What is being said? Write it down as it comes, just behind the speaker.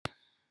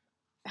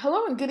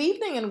Hello and good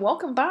evening and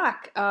welcome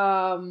back.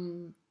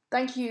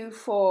 Thank you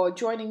for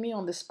joining me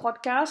on this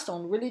podcast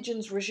on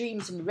religions,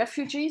 regimes, and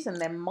refugees and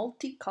their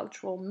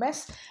multicultural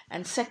mess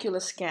and secular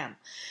scam.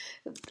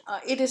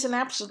 It is an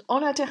absolute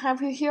honor to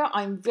have you here.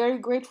 I'm very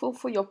grateful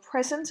for your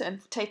presence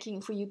and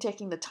for you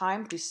taking the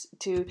time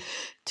to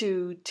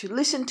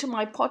listen to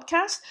my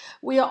podcast.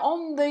 We are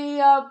on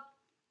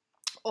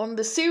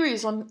the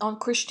series on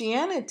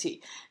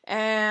Christianity.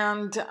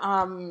 And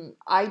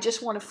I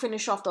just want to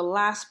finish off the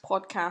last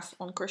podcast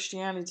on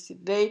Christianity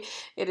today.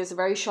 It is a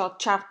very short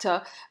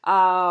chapter,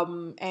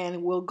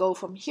 and we'll go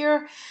from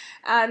here.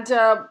 And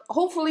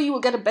hopefully, you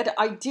will get a better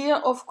idea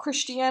of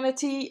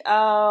Christianity. There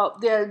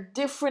are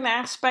different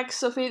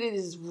aspects of it, it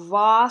is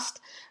vast,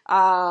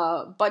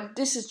 but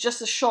this is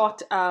just a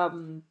short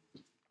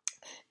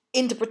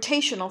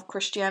interpretation of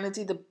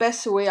Christianity, the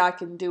best way I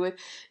can do it.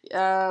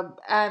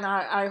 And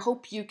I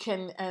hope you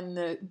can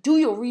do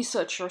your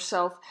research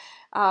yourself.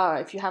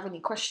 If you have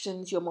any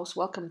questions, you're most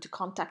welcome to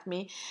contact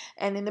me.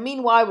 And in the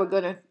meanwhile, we're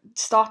going to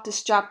start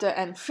this chapter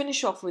and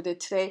finish off with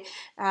it today.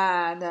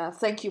 And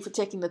thank you for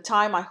taking the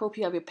time. I hope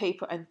you have your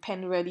paper and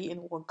pen ready,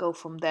 and we'll go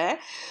from there.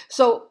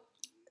 So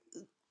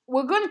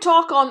we're going to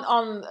talk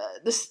on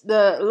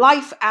the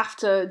life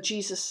after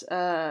Jesus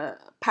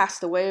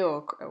passed away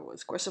or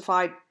was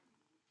crucified.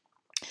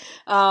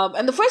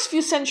 And the first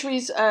few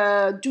centuries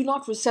do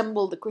not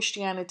resemble the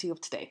Christianity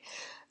of today.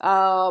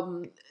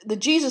 The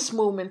Jesus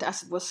movement,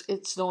 as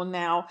it's known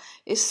now,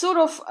 is sort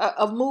of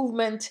a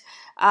movement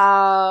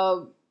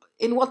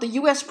in what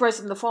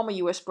the former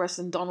U.S.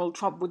 President Donald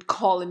Trump would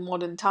call in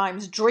modern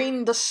times,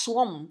 drain the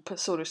swamp,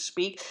 so to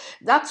speak.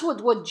 That's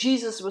what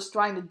Jesus was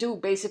trying to do.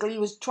 Basically, he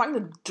was trying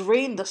to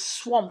drain the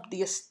swamp,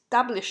 the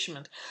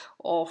establishment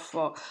of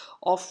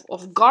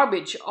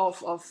garbage,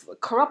 of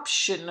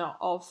corruption,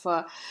 of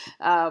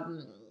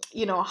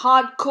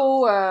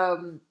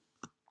hardcore.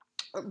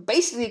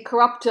 Basically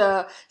corrupt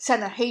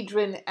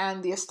Sanhedrin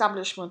and the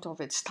establishment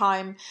of its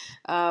time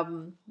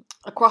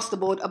across the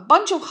board. A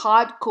bunch of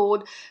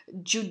hardcore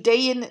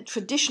Judean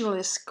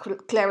traditionalist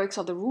clerics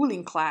of the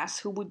ruling class,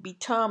 who would be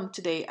termed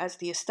today as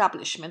the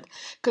establishment,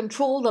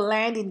 controlled the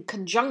land in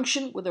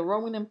conjunction with the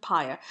Roman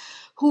Empire,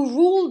 who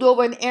ruled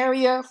over an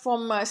area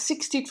from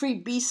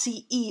 63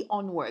 BCE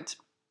onwards.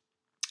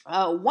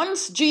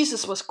 Once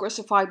Jesus was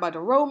crucified by the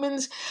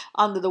Romans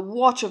under the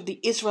watch of the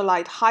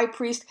Israelite high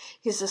priest,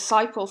 his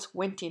disciples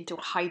went into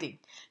hiding.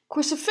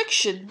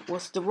 Crucifixion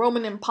was the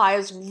Roman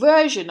Empire's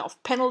version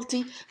of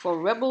penalty for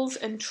rebels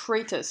and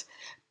traitors.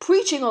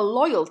 Preaching a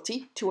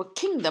loyalty to a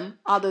kingdom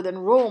other than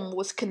Rome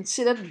was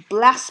considered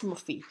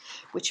blasphemy,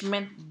 which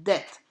meant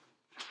death.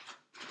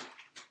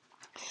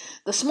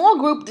 The small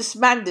group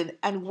disbanded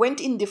and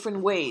went in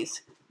different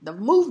ways. The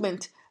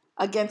movement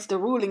against the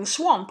ruling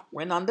swamp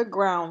went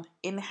underground,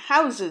 in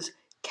houses,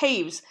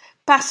 caves,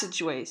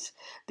 passageways.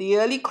 The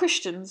early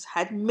Christians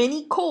had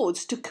many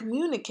codes to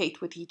communicate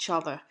with each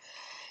other.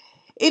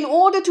 In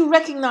order to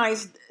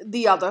recognize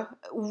the other,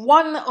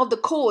 one of the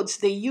codes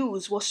they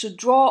used was to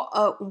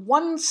draw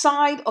one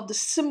side of the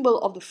symbol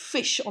of the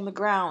fish on the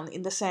ground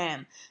in the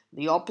sand.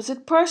 The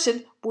opposite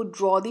person would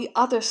draw the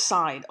other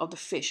side of the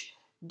fish.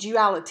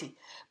 Duality.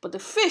 But the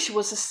fish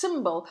was a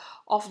symbol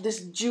of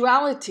this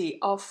duality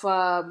of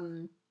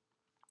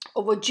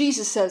what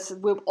Jesus says,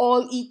 we're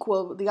all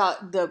equal.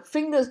 The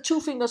fingers, two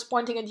fingers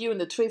pointing at you, and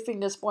the three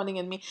fingers pointing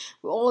at me.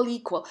 We're all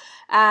equal,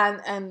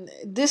 and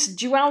this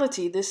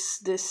duality, this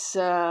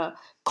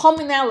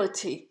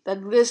commonality, that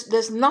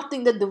there's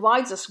nothing that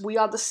divides us. We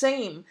are the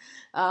same.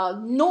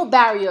 No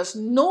barriers,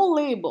 no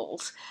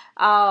labels.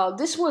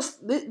 This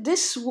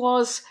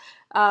was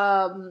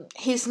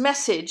his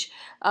message.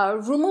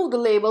 Remove the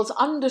labels,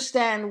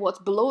 understand what's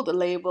below the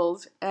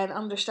labels, and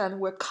understand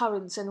we're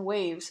currents and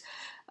waves.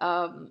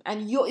 And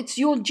it's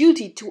your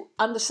duty to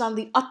understand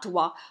the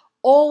Atwa,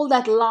 all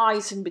that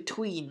lies in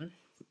between.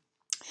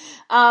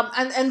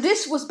 And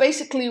this was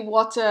basically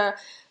what the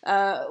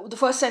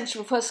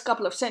first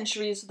couple of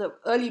centuries, the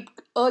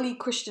early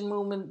Christian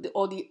movement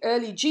or the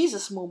early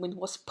Jesus movement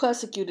was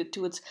persecuted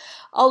to its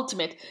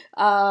ultimate.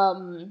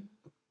 And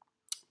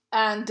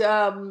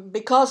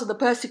because of the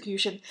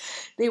persecution,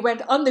 they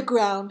went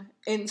underground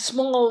in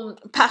small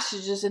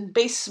passages and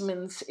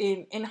basements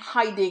in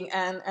hiding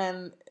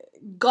and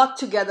got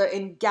together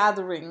in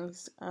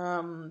gatherings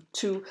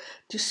to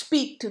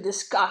speak, to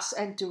discuss,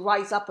 and to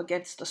rise up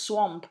against the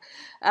swamp.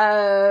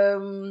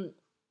 And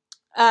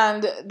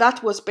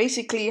that was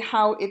basically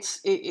how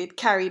it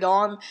carried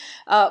on.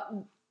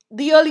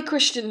 The early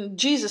Christian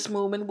Jesus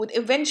movement would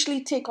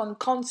eventually take on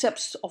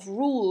concepts of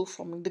rule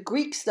from the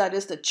Greeks, that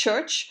is the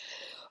church,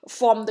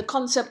 from the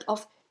concept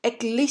of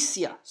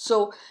ecclesia.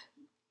 So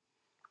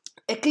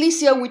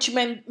ecclesia, which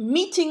meant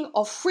meeting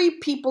of free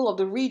people of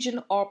the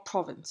region or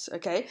province.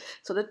 Okay,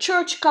 so the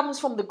church comes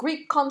from the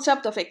Greek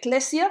concept of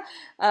ecclesia,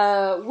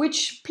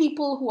 which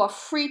people who are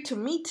free to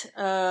meet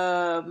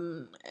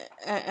and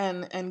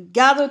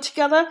gather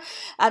together.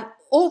 And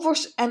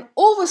an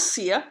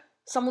overseer,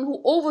 someone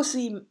who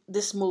oversees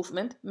this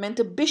movement, meant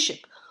a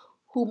bishop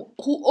who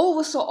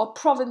oversaw a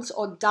province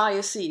or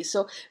diocese.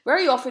 So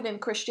very often in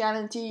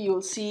Christianity,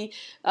 you'll see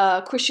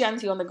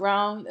Christianity on the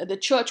ground. The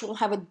church will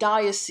have a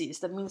diocese.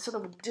 That means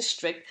sort of a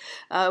district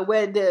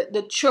where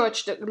the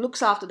church that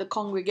looks after the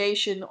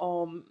congregation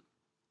or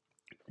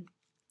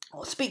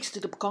speaks to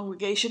the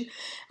congregation,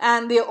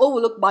 and they are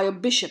overlooked by a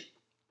bishop.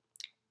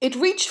 It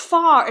reached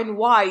far and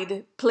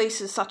wide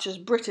places such as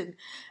Britain,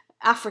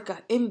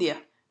 Africa,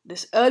 India.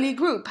 This early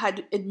group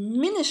had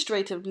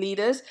administrative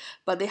leaders,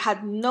 but they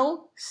had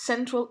no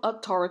central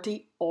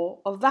authority or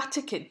a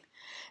Vatican.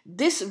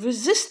 This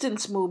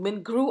resistance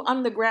movement grew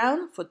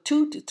underground for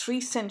 2 to 3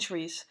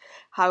 centuries.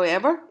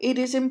 However, it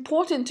is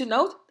important to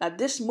note that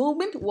this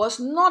movement was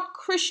not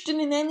Christian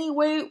in any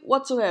way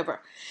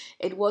whatsoever.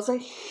 It was a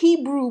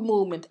Hebrew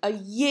movement, a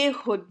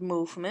Yehud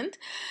movement,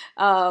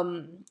 a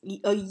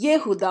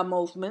Yehuda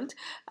movement,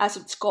 as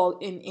it's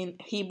called in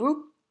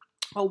Hebrew,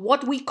 or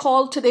what we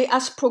call today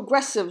as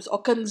progressives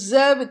or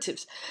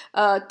conservatives,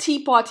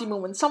 Tea Party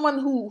movement, someone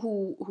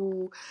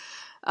who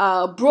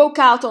broke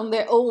out on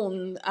their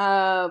own,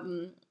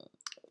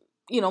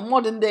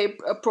 modern day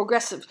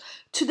progressives.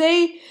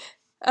 Today,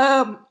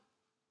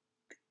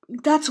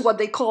 that's what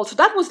they call. So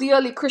that was the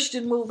early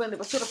Christian movement. It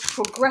was sort of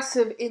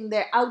progressive in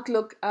their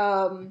outlook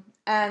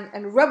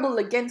and rebel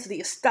against the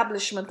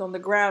establishment on the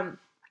ground.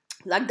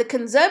 Like the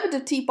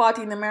conservative Tea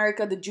Party in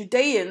America, the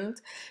Judean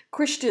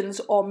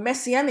Christians or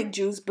Messianic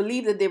Jews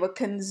believed that they were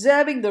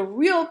conserving the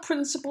real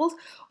principles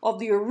of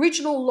the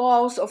original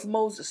laws of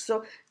Moses.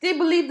 So they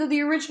believed that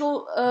the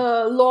original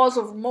laws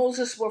of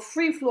Moses were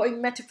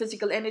free-flowing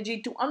metaphysical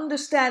energy to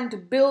understand, to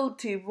build,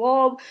 to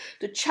evolve,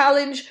 to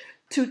challenge,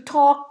 to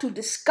talk, to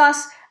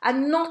discuss,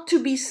 and not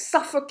to be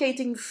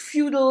suffocating,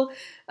 feudal,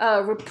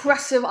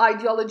 repressive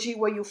ideology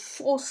where you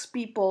force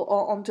people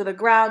onto the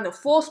ground or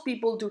force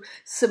people to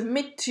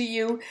submit to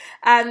you.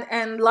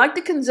 And like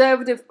the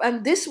conservative,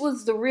 and this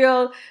was the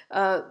real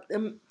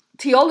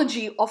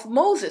theology of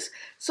Moses.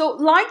 So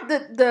like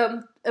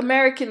the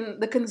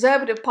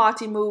conservative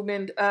party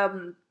movement,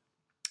 the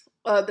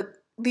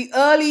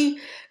early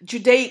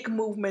Judaic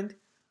movement,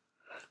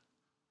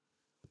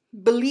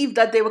 believed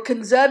that they were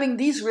conserving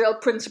these real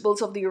principles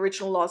of the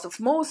original laws of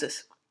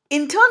Moses.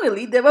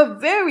 Internally, there were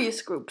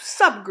various groups,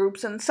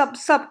 subgroups, and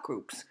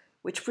subgroups,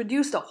 which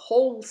produced a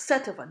whole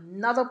set of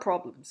another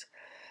problems.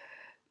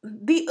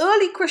 The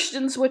early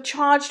Christians were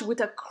charged with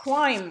a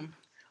crime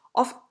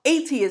of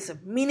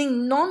atheism,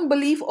 meaning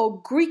non-belief or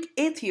Greek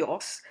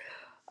atheos,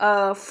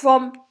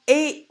 from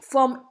a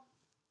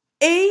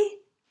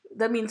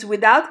that means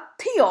without,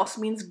 theos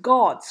means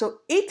God.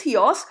 So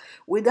atheos,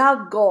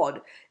 without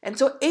God. And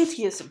so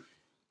atheism.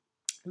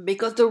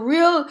 Because the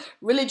real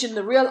religion,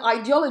 the real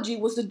ideology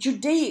was the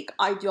Judaic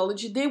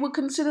ideology. They were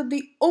considered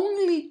the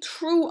only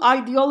true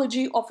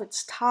ideology of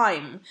its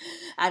time.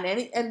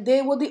 And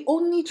they were the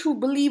only true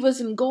believers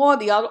in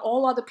God.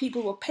 All other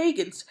people were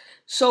pagans.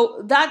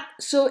 So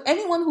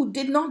anyone who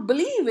did not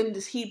believe in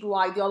this Hebrew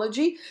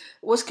ideology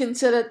was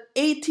considered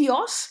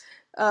atheos,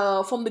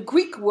 from the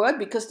Greek word,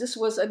 because this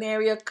was an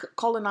area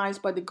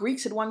colonized by the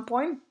Greeks at one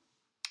point.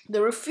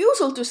 The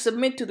refusal to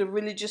submit to the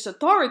religious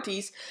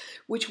authorities,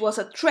 which was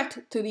a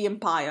threat to the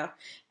empire.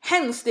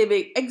 Hence, they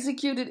were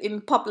executed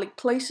in public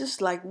places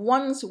like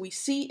ones we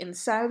see in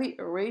Saudi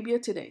Arabia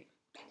today.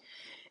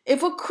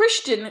 If a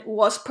Christian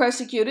was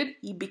persecuted,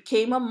 he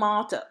became a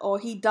martyr or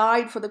he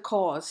died for the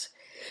cause.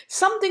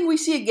 Something we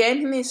see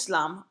again in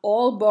Islam,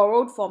 all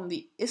borrowed from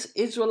the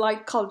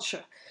Israelite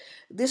culture.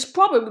 This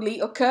probably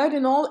occurred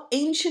in all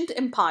ancient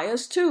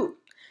empires too.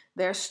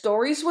 Their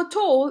stories were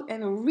told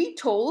and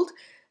retold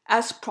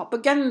as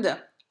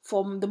propaganda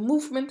from the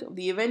movement of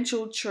the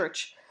eventual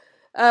church.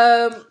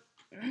 The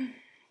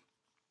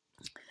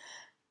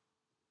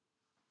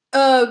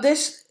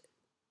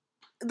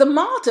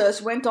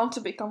martyrs went on to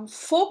become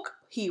folk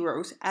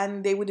heroes,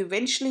 and they would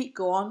eventually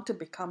go on to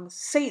become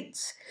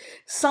saints.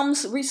 Some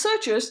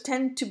researchers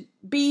tend to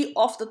be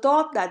of the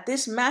thought that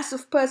this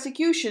massive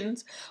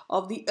persecutions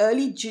of the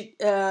early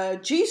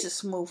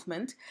Jesus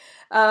movement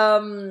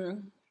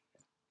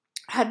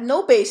had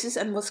no basis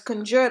and was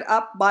conjured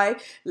up by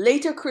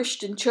later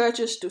Christian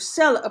churches to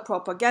sell a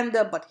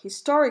propaganda, but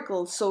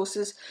historical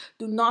sources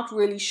do not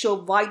really show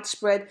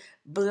widespread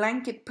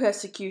blanket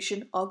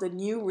persecution of the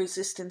new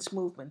resistance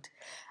movement.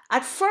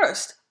 At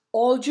first,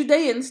 all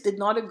Judeans did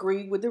not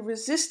agree with the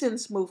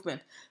resistance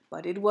movement,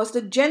 but it was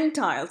the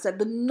Gentiles and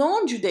the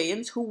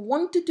non-Judeans who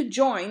wanted to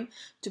join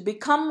to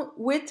become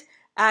with,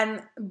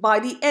 and by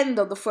the end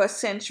of the first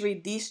century,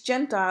 these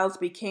Gentiles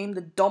became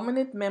the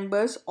dominant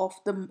members of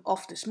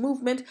this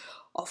movement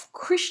of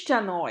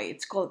Christianoi.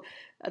 It's called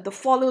the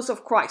followers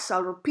of Christ.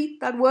 I'll repeat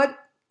that word: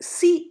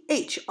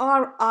 Christianoi.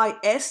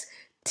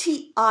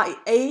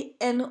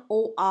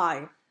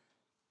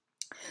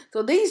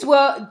 So these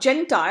were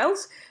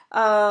Gentiles.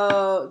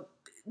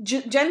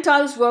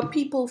 Gentiles were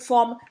people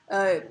from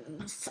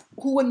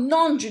who were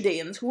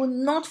non-Judeans, who were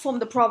not from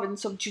the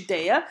province of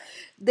Judea.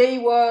 They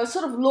were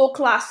sort of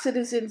low-class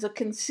citizens, or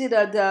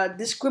considered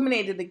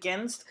discriminated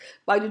against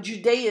by the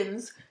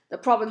Judeans, the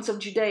province of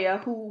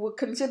Judea, who would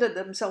consider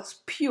themselves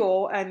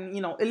pure and,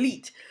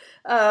 elite.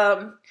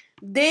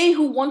 They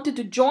who wanted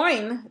to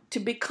join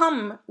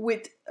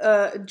with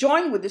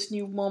this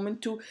new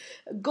movement to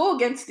go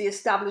against the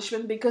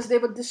establishment because they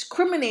were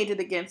discriminated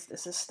against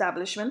this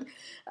establishment.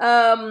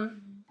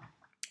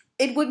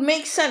 It would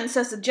make sense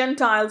as the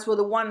Gentiles were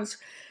the ones.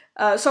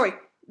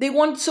 They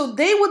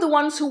were the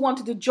ones who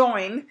wanted to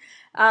join,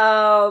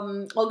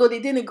 although they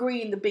didn't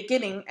agree in the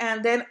beginning,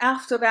 and then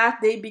after that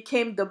they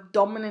became the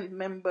dominant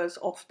members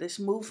of this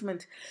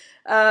movement.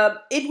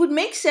 It would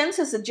make sense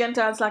as the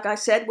Gentiles, like I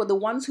said, were the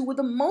ones who were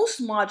the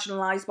most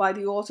marginalized by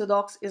the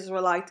Orthodox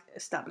Israelite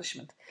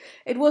establishment.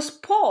 It was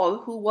Paul,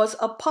 who was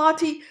a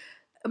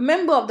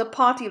member of the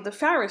party of the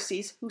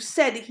Pharisees, who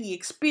said he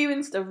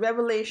experienced the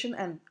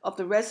revelation of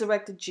the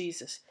resurrected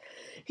Jesus.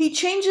 He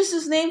changes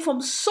his name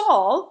from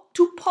Saul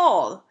to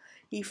Paul.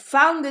 He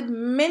founded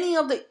many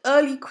of the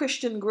early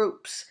Christian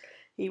groups.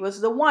 He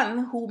was the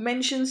one who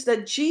mentions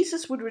that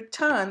Jesus would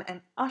return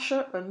and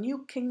usher a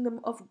new kingdom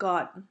of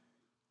God.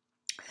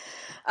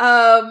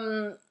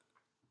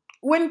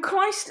 When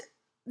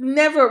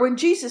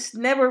Jesus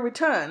never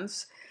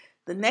returns,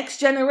 the next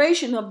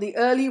generation of the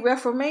early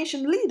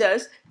Reformation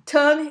leaders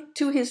turn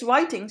to his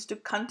writings to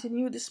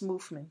continue this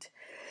movement,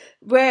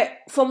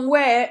 from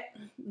where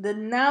the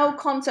now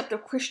concept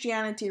of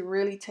Christianity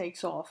really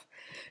takes off.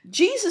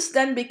 Jesus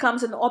then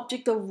becomes an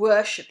object of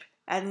worship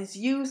and is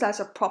used as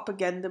a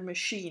propaganda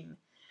machine.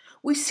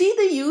 We see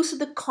the use of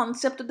the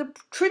concept of the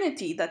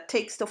Trinity that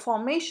takes the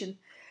formation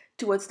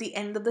towards the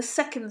end of the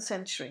 2nd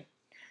century.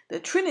 The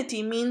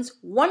Trinity means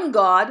one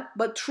God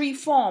but 3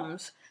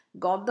 forms: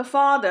 God the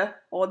Father,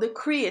 or the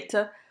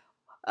Creator,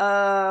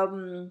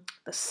 the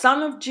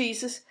Son of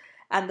Jesus,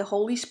 and the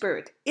Holy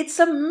Spirit. It's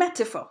a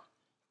metaphor,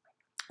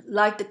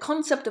 like the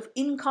concept of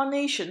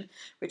incarnation,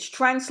 which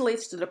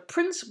translates to the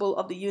principle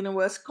of the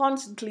universe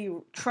constantly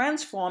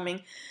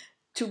transforming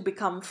to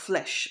become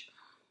flesh.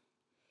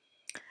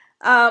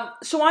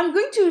 So I'm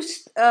going to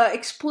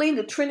explain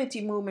the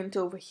Trinity movement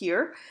over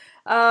here.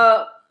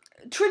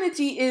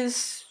 Trinity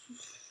is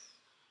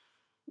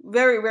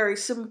very, very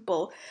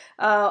simple.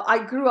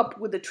 I grew up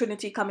with the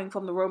Trinity coming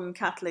from the Roman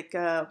Catholic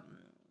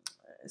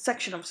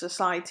section of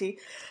society.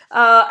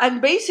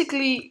 And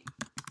basically,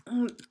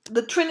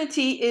 the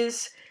Trinity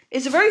is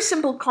a very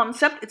simple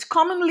concept. It's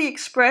commonly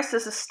expressed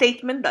as a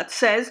statement that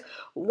says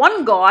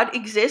one God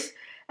exists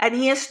and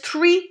he has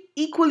 3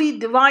 equally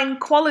divine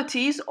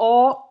qualities,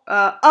 or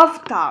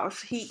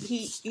avatars.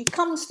 He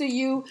comes to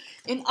you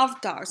in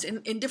avatars,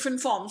 in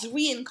different forms,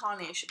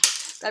 reincarnation.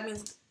 That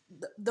means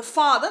the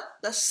Father,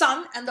 the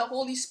Son, and the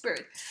Holy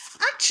Spirit.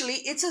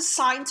 Actually, it's a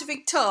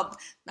scientific term.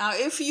 Now,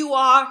 if you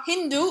are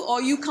Hindu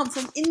or you come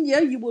from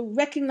India, you will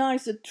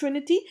recognize the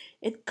Trinity.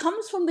 It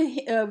comes from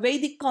the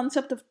Vedic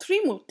concept of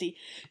Trimurti.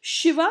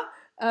 Shiva,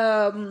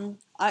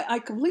 I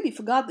completely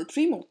forgot the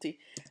Trimurti.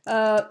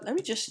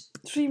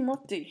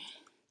 Trimurti.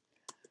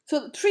 So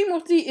the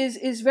Trimurti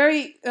is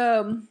very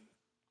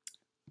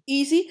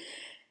easy.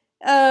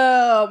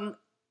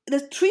 The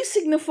 3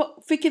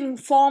 significant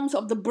forms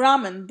of the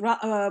Brahman.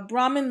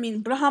 Brahman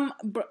means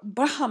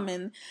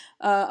Brahman,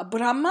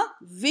 Brahma,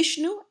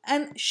 Vishnu,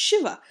 and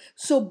Shiva.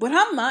 So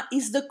Brahma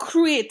is the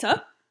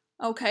creator.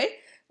 Okay,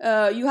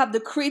 you have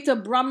the creator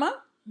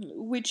Brahma,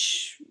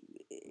 which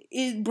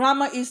is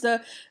Brahma is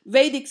the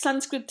Vedic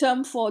Sanskrit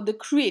term for the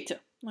creator.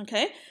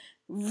 Okay,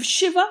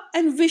 Shiva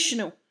and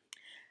Vishnu.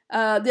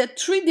 There are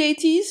 3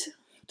 deities,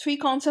 3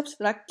 concepts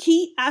that are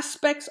key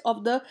aspects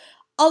of the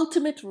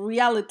ultimate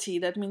reality.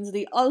 That means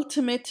the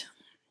ultimate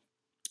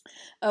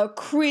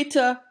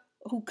creator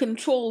who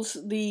controls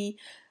the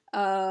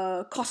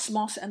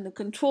cosmos and the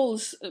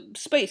controls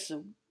space,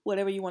 or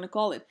whatever you want to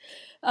call it.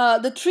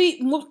 The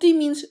Trimurti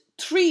means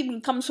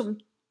 3, comes from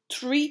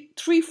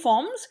three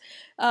forms.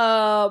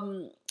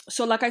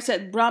 So like I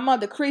said, Brahma,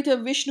 the creator,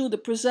 Vishnu, the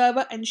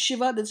preserver, and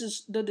Shiva, this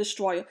is the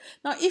destroyer.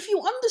 Now, if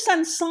you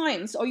understand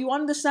science, or you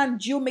understand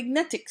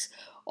geomagnetics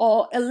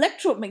or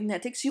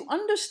electromagnetics, you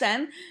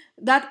understand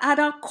that at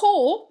our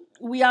core,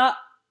 we are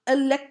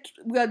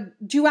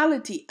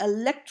duality,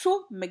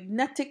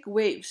 electromagnetic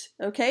waves,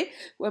 okay?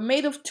 We're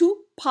made of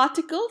 2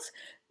 particles,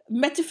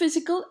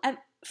 metaphysical and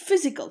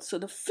physical. So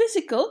the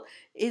physical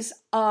is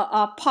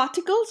are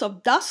particles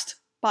of dust,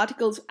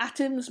 particles,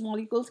 atoms,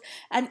 molecules,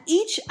 and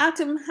each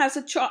atom has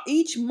a charge,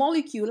 each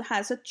molecule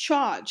has a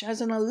charge, has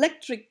an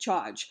electric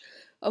charge,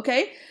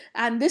 okay?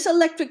 And this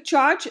electric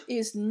charge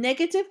is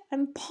negative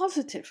and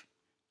positive.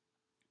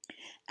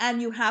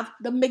 And you have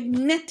the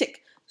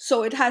magnetic.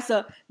 So it has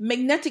a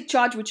magnetic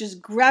charge, which is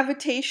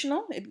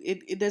gravitational.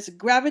 There's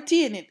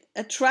gravity and it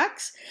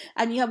attracts.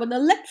 And you have an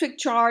electric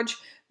charge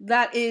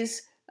that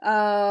is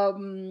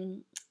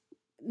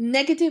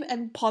negative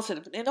and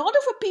positive. In order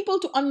for people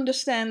to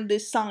understand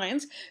this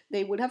science,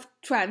 they would have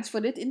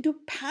transferred it into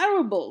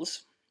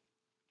parables.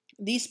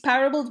 These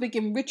parables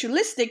became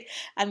ritualistic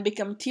and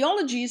become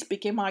theologies,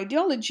 became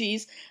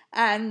ideologies,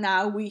 and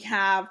now we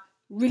have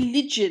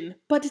religion,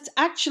 but it's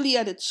actually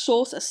at its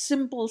source a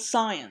simple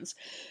science.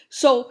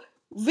 So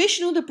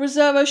Vishnu, the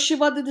preserver,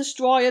 Shiva, the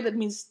destroyer, that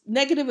means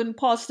negative and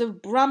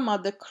positive, Brahma,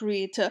 the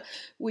creator,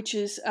 which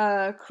is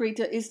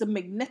creator is the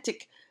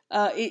magnetic,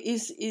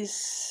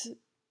 is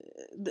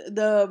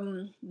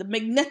the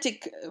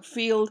magnetic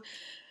field,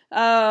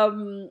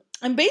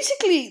 and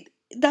basically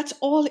that's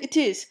all it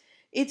is.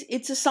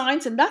 It's a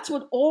science, and that's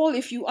what all.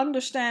 If you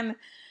understand,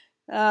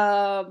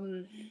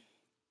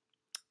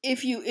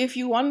 if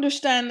you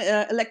understand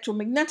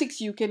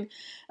electromagnetics, you can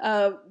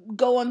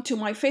go onto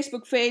my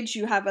Facebook page.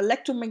 You have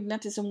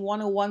Electromagnetism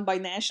 101 by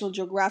National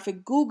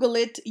Geographic. Google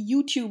it,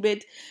 YouTube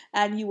it,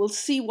 and you will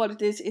see what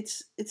it is.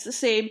 It's the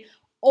same.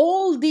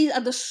 All these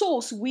are the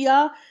source. We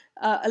are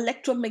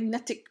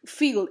electromagnetic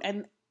field,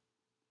 and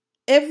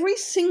every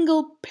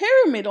single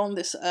pyramid on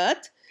this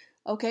earth,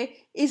 okay,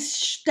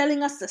 is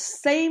telling us the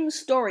same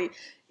story.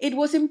 It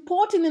was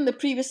important in the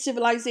previous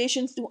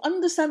civilizations to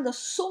understand the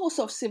source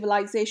of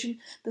civilization,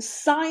 the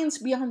science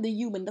behind the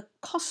human, the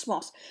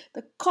cosmos,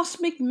 the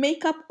cosmic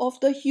makeup of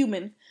the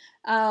human,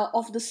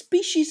 of the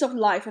species of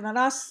life. And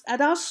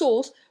at our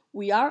source,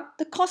 we are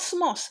the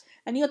cosmos.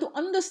 And you have to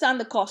understand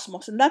the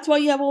cosmos. And that's why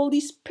you have all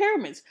these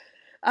pyramids.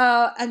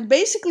 And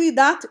basically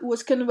that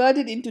was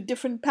converted into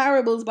different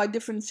parables by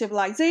different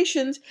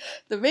civilizations.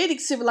 The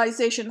Vedic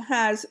civilization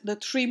has the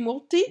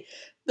Trimurti.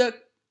 The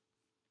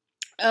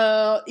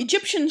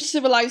Egyptian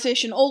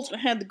civilization also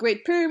had the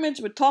Great Pyramids.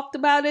 We talked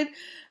about it.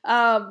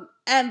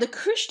 And the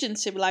Christian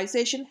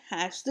civilization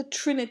has the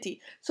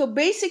Trinity. So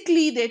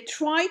basically they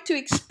try to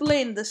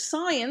explain the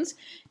science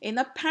in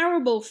a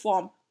parable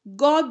form.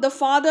 God the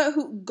Father.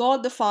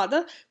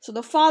 So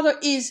the Father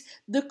is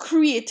the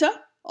creator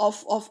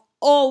of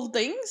all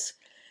things.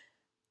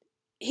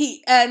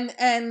 He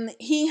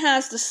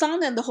has the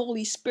Son and the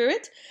Holy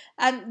Spirit,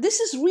 and this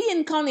is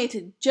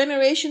reincarnated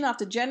generation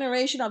after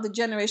generation after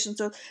generation.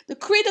 So the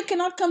Creator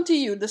cannot come to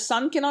you, the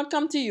Son cannot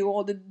come to you,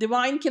 or the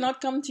Divine cannot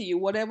come to you,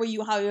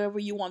 however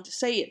you want to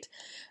say it.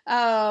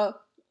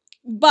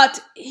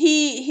 But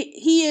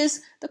he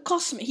is the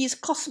cosmic. He is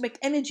cosmic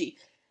energy.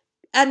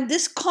 And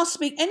this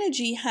cosmic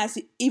energy has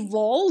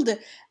evolved,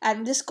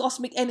 and this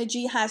cosmic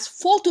energy has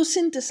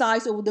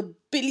photosynthesized over the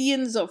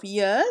billions of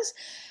years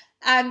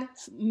and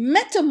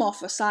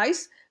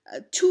metamorphosized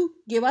to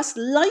give us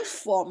life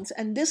forms.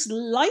 And this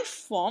life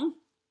form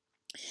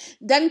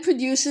then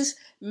produces,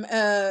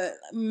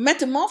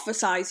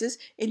 metamorphosizes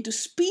into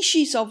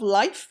species of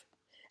life.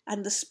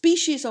 And the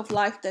species of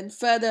life then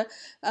further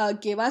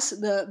give us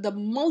the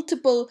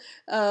multiple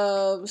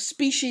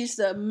species,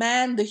 the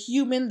man, the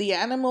human, the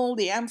animal,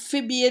 the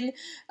amphibian,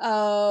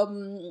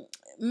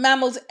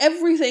 mammals,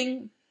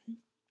 everything.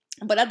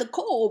 But at the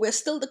core, we're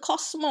still the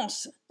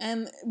cosmos,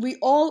 and we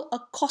all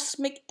a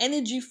cosmic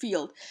energy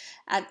field.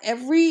 And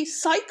every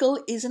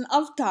cycle is an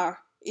avatar.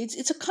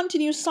 It's a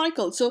continuous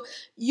cycle. So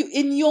you,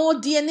 in your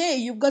DNA,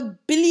 you've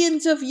got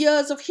billions of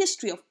years of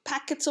history, of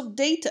packets of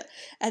data,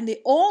 and they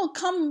all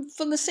come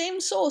from the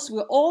same source.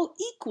 We're all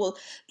equal.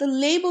 The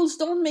labels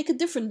don't make a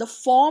difference. The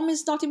form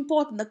is not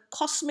important. The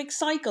cosmic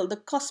cycle, the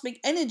cosmic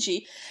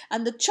energy,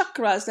 and the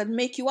chakras that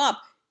make you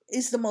up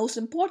is the most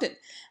important.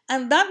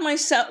 And that,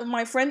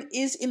 my friend,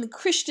 is in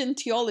Christian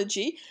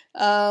theology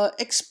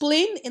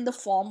explained in the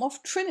form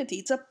of Trinity.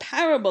 It's a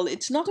parable.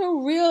 It's not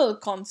a real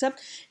concept.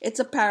 It's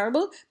a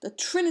parable. The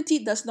Trinity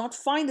does not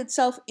find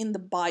itself in the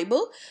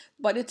Bible,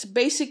 but it's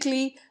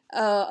basically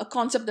a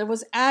concept that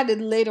was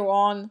added later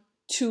on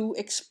to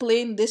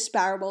explain this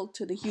parable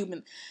to the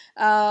human.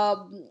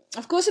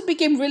 Of course, it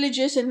became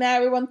religious, and now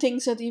everyone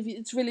thinks that if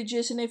it's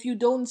religious, and if you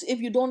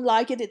don't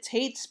like it, it's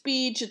hate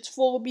speech, it's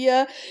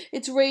phobia,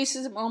 it's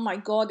racism. Oh my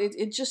God,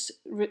 it's just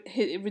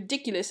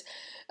ridiculous.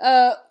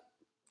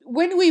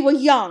 When we were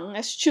young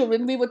as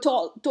children, we were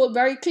told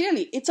very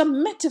clearly, it's a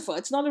metaphor.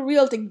 It's not a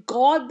real thing.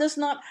 God does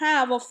not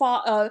have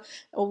a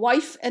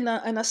wife and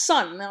a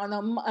son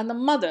and a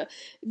mother.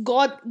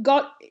 God,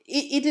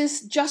 it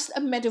is just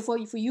a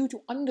metaphor for you to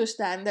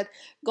understand that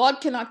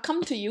God cannot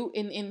come to you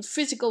in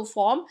physical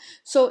form.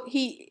 So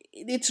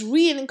it's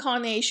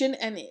reincarnation,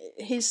 and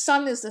his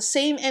son is the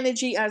same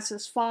energy as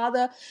his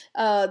father.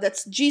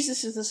 That's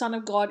Jesus is the Son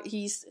of God.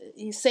 He's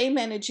same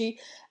energy,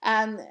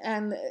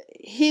 and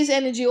his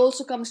energy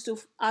also comes to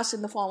us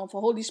in the form of a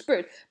Holy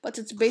Spirit. But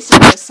it's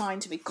basically a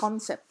scientific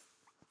concept.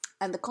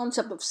 And the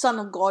concept of Son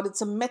of God,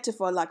 it's a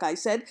metaphor, like I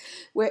said,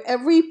 where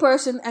every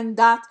person at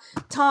that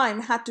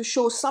time had to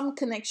show some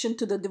connection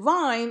to the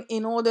divine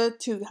in order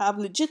to have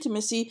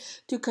legitimacy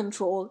to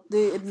control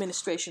the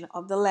administration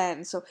of the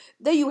land. So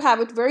there you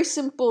have it, very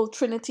simple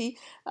Trinity.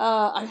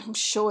 I'm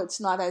sure it's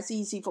not as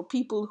easy for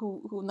people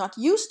who are not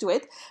used to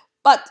it,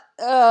 but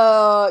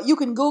you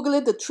can Google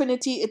it, the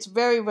Trinity. It's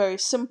very, very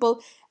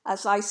simple.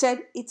 As I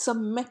said, it's a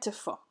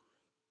metaphor.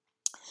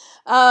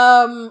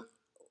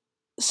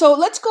 So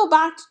let's go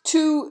back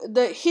to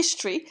the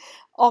history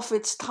of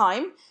its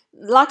time.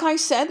 Like I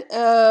said,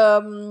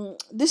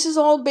 this is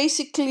all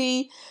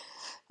basically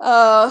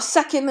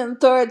 2nd and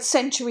 3rd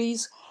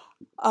centuries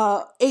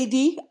AD,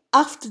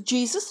 after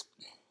Jesus.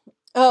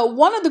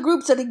 One of the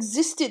groups that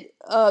existed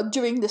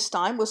during this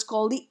time was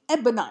called the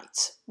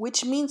Ebionites,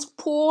 which means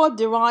poor,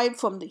 derived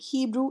from the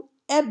Hebrew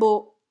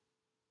Ebo,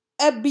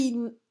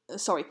 Ebin,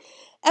 sorry,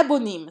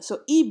 Ebonim,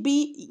 so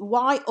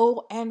Ebyonim.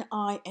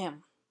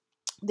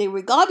 They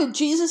regarded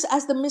Jesus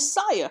as the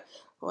Messiah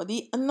or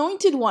the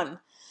Anointed One,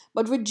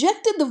 but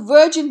rejected the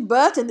virgin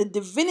birth and the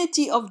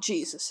divinity of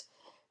Jesus.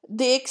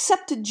 They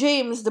accepted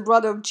James, the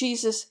brother of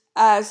Jesus,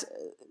 as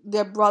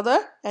their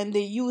brother, and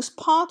they used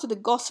part of the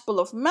Gospel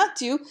of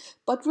Matthew,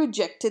 but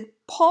rejected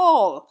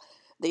Paul.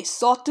 They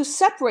sought to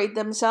separate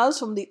themselves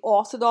from the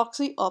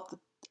orthodoxy of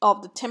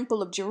the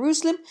Temple of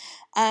Jerusalem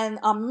and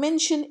are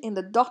mentioned in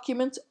the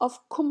document of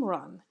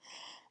Qumran.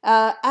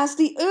 As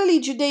the early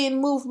Judean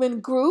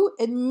movement grew,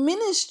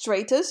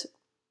 administrators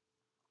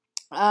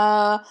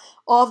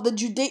of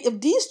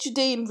these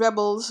Judean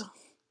rebels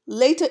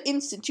later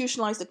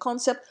institutionalized the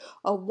concept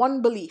of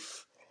one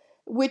belief,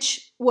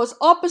 which was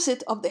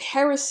opposite of the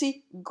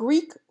heresy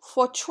Greek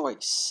for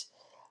choice.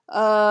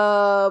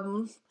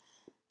 That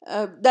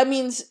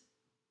means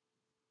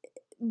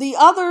the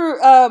other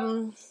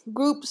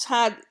groups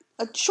had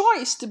a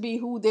choice to be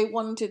who they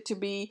wanted to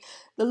be.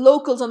 The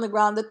locals on the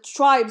ground, the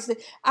tribes, the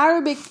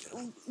Arabic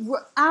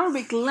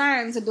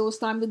lands at those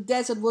times, the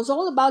desert was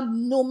all about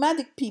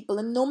nomadic people,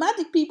 and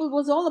nomadic people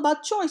was all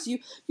about choice. You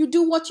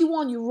do what you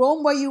want, you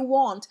roam where you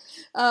want.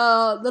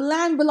 The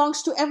land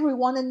belongs to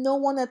everyone and no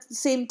one at the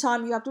same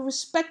time. You have to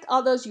respect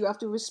others, you have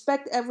to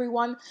respect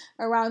everyone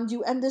around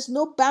you, and there's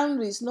no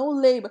boundaries, no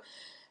labor.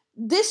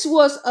 This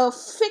was a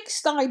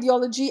fixed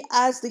ideology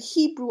as the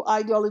Hebrew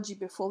ideology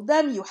before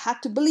them. You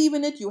had to believe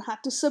in it, you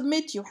had to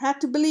submit, you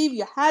had to believe,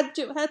 you had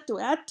to.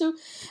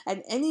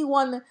 And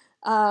anyone,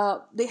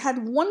 they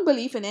had one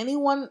belief, and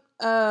anyone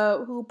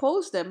who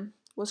opposed them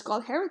was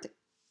called heretic.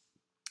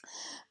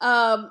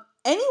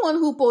 Anyone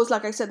who opposed,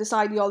 like I said, this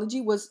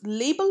ideology was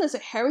labeled as a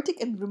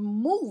heretic and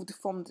removed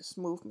from this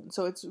movement.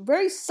 So it's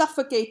very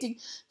suffocating,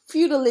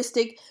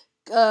 feudalistic,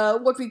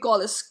 what we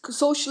call as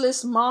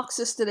socialist,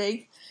 Marxist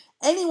today.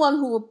 Anyone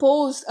who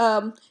opposed,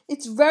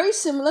 it's very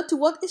similar to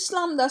what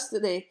Islam does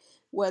today,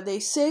 where they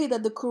say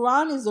that the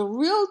Quran is the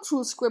real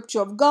true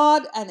scripture of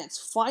God and its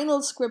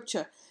final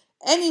scripture.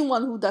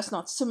 Anyone who does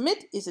not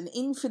submit is an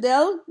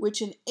infidel, which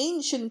in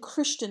ancient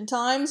Christian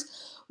times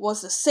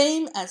was the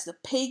same as the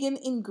pagan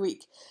in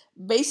Greek.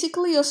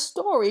 Basically a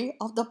story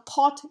of the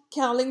pot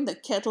calling the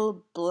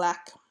kettle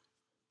black.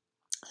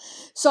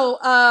 So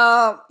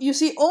you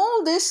see,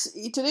 all this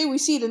today we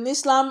see it in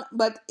Islam,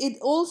 but it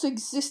also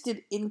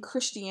existed in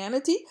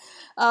Christianity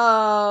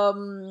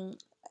in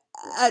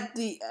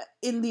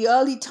the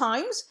early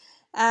times,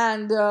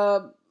 and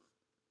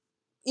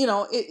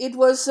it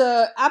was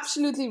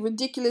absolutely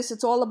ridiculous.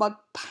 It's all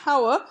about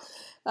power,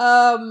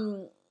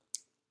 and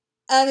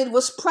it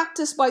was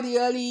practiced by the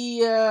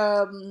early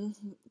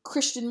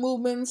Christian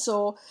movements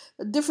or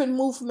different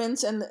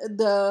movements, and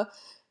the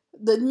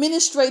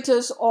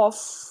administrators of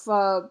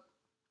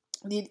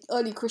the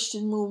early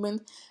Christian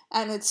movement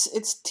and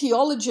its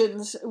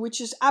theologians,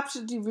 which is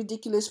absolutely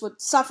ridiculous,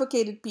 but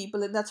suffocated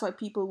people, and that's why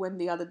people went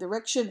the other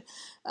direction.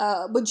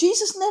 But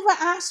Jesus never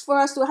asked for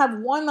us to have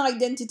one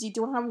identity,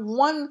 to have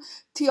one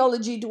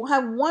theology, to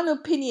have one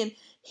opinion.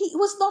 He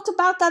was not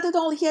about that at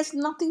all. He has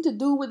nothing to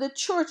do with the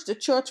church. The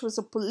church was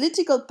a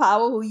political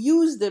power who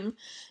used them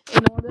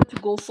in order to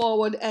go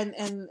forward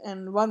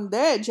and run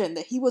their agenda.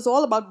 He was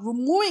all about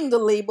removing the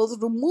labels,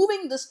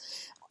 removing this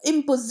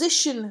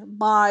imposition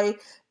by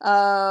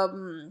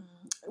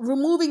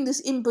removing this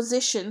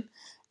imposition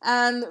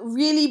and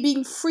really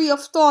being free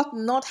of thought,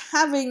 not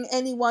having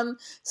anyone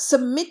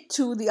submit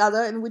to the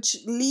other, and which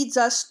leads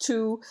us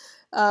to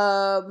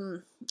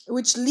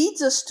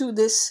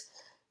this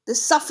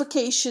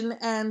suffocation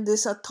and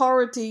this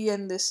authority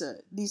and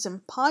these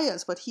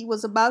empires. But he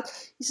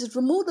says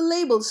remove the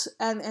labels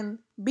and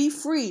be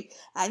free,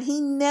 and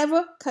he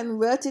never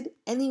converted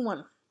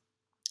anyone,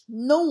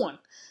 no one.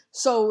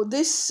 So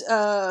this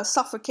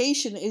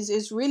suffocation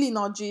is really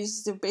not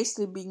Jesus. They've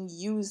basically been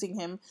using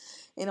him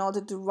in order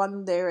to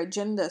run their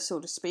agenda, so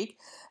to speak.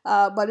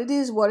 But it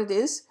is what it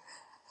is.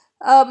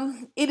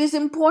 It is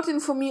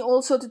important for me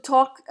also to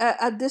talk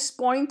at this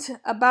point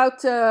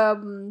about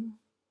Qumran.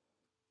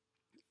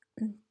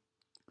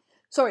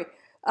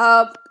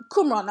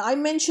 I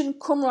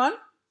mentioned Qumran,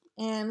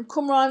 and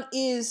Qumran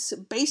is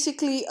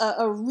basically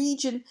a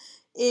region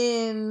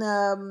in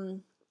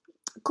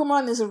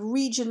Qumran is a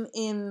region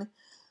in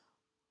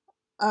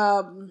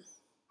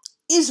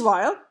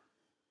Israel,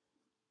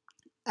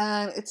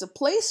 and it's a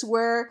place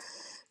where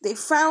they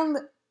found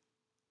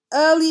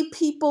an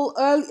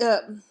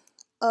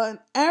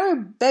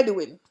Arab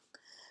Bedouin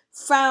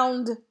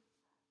found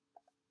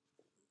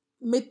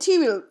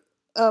material,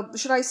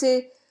 should I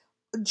say,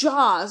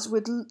 jars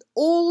with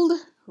old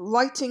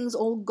writings,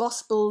 old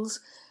gospels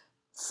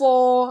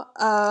from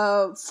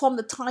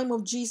the time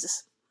of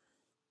Jesus.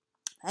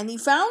 And he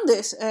found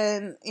this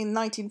in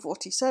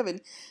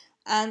 1947,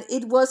 and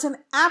it was an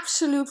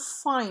absolute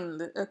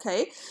find.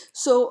 Okay,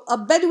 so a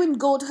Bedouin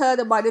goat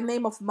herder by the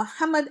name of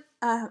Muhammad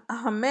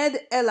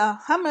Ahmed El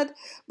Ahmed,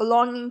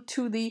 belonging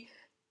to the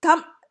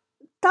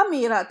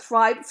Tamira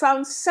tribe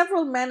found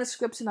several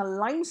manuscripts in a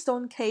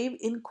limestone cave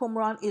in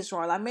Qumran,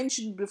 Israel. I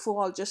mentioned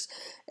before, I'll just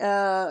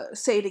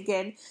say it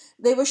again.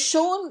 They were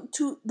shown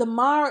to the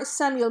Mar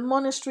Samuel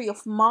Monastery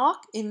of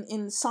Mark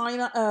in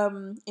Sinai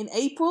in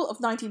April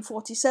of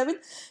 1947.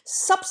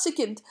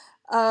 Subsequent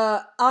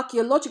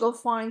archaeological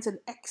finds and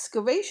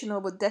excavation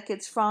over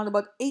decades found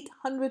about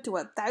 800 to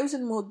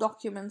 1,000 more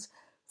documents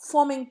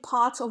forming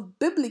parts of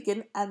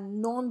biblical and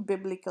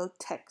non-biblical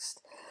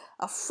text.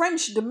 A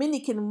French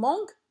Dominican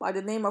monk by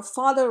the name of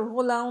Father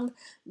Roland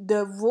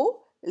de Vaux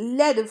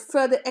led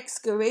further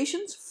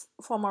excavations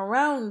from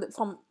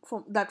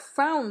that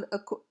found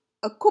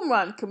a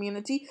Qumran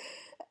community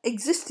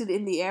existed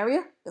in the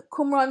area. The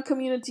Qumran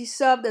community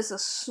served as a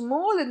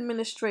small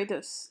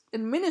administrative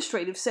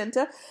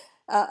center,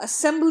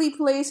 assembly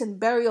place, and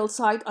burial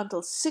site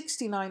until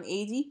 69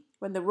 AD,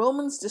 when the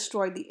Romans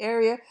destroyed the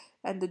area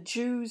and the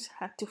Jews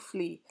had to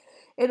flee.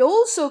 It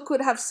also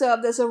could have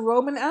served as a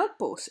Roman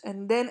outpost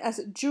and then as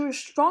a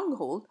Jewish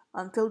stronghold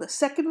until the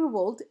second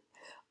revolt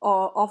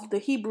of the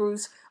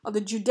Hebrews, of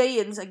the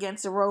Judeans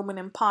against the Roman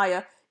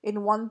Empire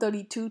in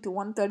 132 to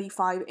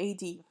 135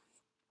 AD.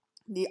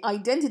 The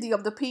identity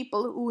of the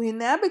people who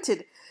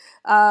inhabited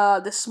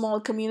the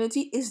small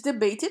community is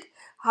debated.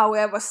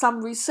 However,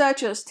 some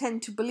researchers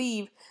tend to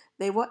believe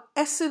they were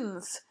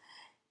Essenes.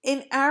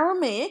 In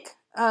Aramaic,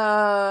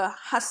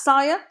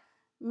 Hasiah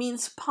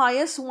means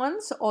pious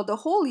ones or the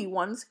holy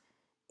ones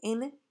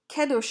in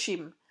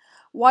Kedoshim.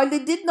 While they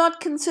did not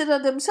consider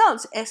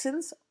themselves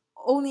Essenes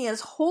only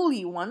as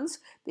holy ones,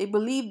 they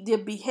believed their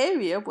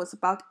behavior was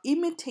about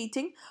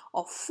imitating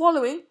or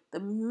following the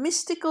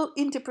mystical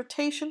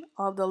interpretation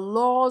of the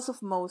laws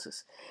of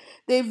Moses.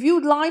 They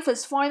viewed life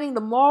as finding the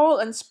moral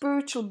and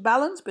spiritual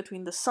balance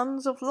between the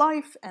sons of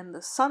life and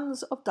the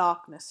sons of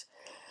darkness.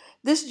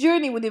 This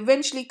journey would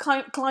eventually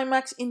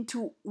climax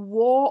into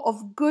war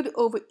of good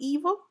over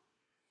evil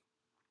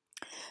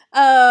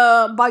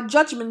by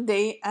Judgment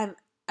Day and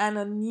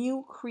a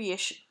new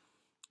creation.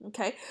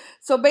 Okay,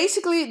 so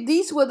basically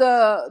these were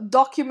the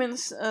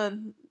documents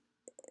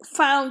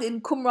found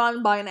in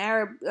Qumran by an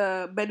Arab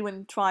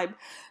Bedouin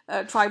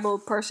tribal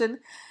person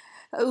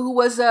who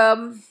was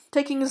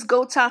taking his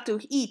goats out to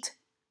eat,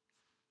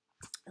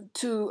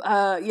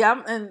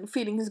 and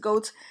feeding his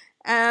goats.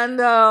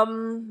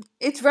 And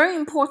it's very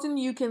important.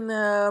 You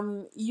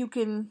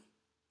can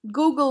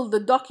Google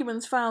the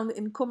documents found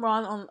in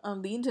Qumran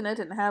on the internet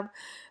and have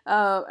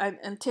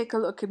and take a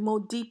look more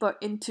deeper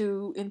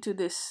into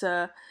this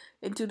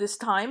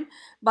time.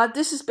 But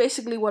this is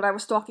basically what I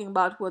was talking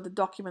about, were the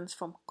documents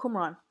from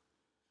Qumran.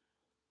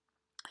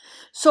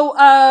 So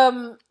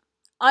I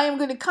am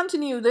going to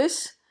continue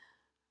this.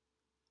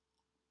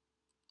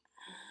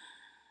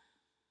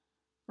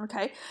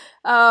 Okay,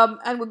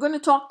 and we're going to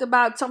talk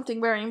about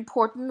something very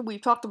important. We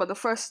talked about the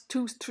first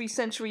 2-3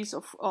 centuries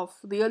of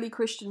the early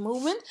Christian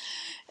movement.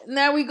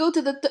 Now we go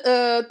to the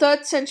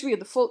 3rd century, or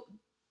the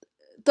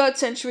 3rd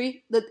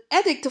century. The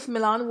Edict of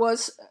Milan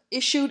was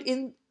issued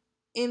in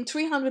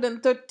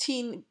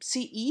 313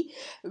 CE,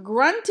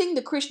 granting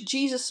the Christ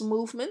Jesus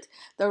movement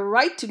the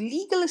right to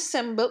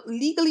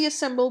legally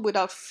assemble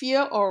without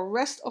fear or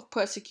arrest of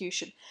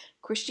persecution.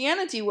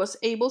 Christianity was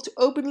able to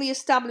openly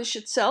establish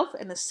itself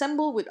and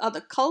assemble with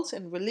other cults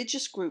and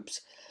religious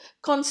groups.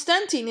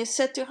 Constantine is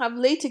said to have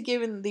later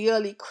given the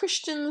early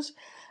Christians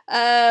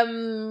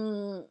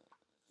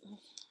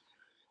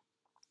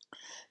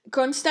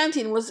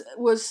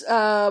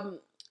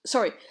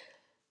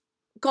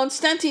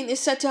Constantine is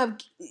said to have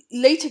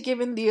later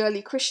given the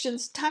early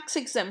Christians tax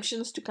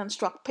exemptions to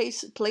construct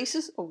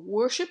places of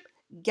worship,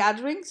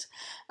 gatherings.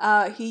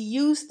 He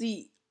used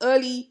the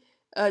early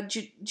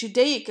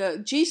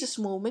Judaic Jesus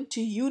movement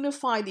to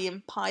unify the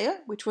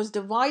empire, which was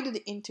divided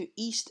into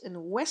East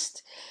and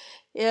West.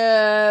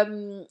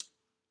 In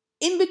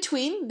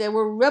between, there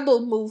were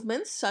rebel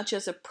movements, such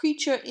as a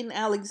preacher in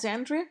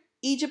Alexandria,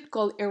 Egypt,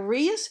 called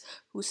Arius,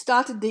 who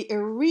started the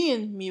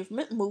Arian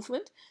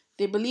movement.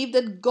 They believed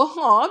that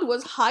God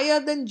was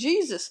higher than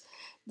Jesus.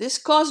 This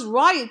caused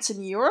riots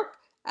in Europe,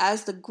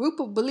 as the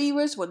group of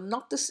believers were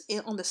not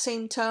on the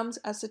same terms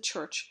as the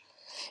church.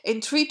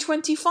 In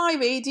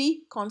 325 AD,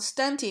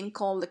 Constantine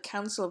called the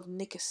Council of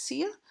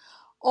Nicaea,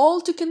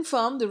 all to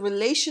confirm the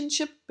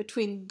relationship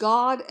between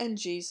God and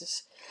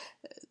Jesus.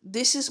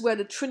 This is where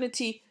the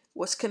Trinity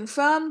was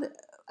confirmed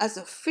as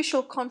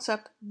official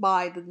concept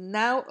by the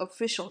now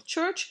official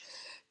church.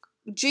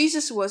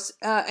 Jesus was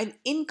an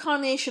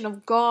incarnation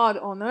of God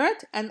on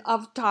earth, an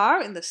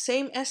avatar in the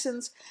same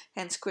essence.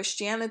 Hence,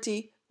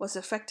 Christianity was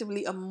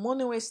effectively a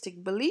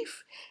monoistic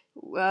belief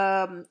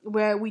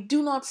where we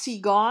do not see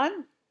God.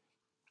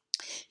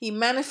 He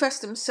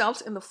manifests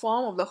himself in the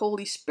form of the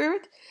Holy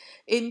Spirit.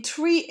 In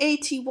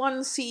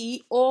 381 CE,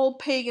 all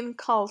pagan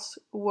cults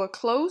were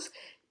closed.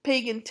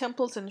 Pagan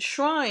temples and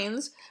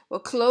shrines were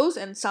closed,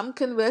 and some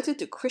converted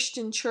to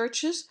Christian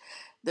churches.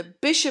 The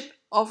bishop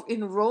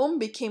in Rome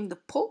became the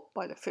Pope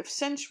by the 5th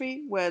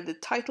century, where the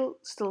title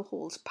still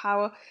holds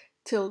power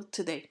till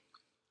today.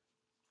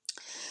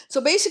 So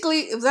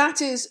basically,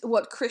 that is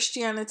what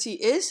Christianity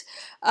is,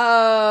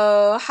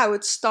 how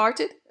it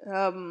started.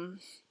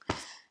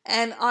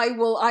 And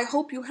I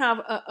hope you have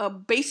a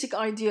basic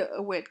idea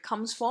of where it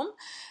comes from.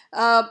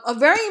 A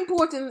very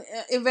important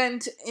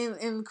event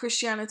in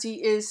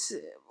Christianity is,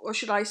 or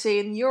should I say,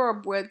 in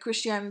Europe, where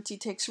Christianity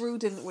takes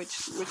root and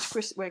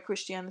where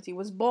Christianity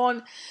was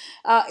born,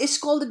 is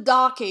called the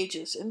Dark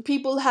Ages, and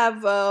people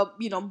have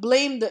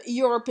blamed the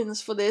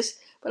Europeans for this.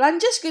 But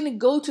I'm just going to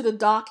go to the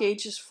Dark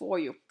Ages for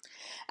you.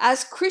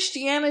 As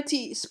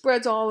Christianity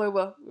spreads all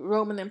over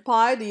Roman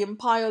Empire, the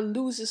empire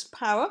loses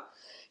power.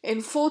 In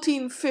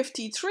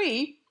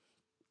 1453,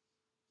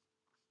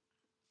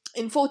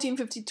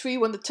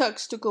 when the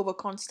Turks took over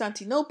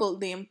Constantinople,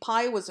 the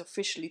empire was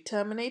officially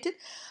terminated.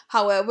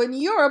 However, in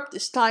Europe,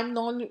 this time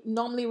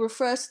normally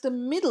refers to the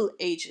Middle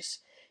Ages.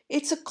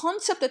 It's a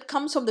concept that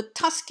comes from the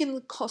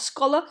Tuscan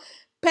scholar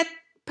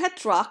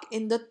Petrarch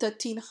in the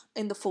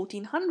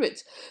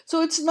 1400s.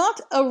 So it's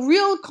not a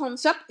real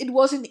concept. It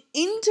was an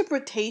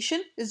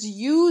interpretation. It's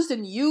used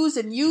and used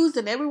and used,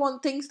 and everyone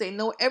thinks they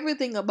know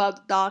everything about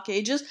the Dark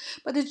Ages,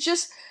 but it's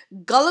just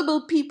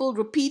gullible people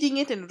repeating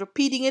it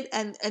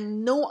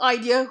and no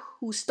idea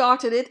who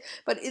started it.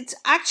 But it's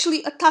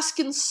actually a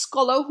Tuscan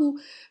scholar who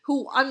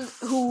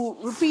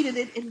repeated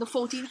it in the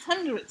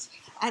 1400s,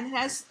 and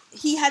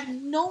he had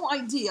no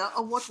idea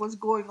of what was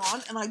going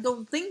on, and I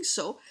don't think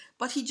so,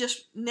 but he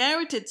just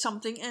narrated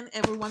something and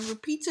everyone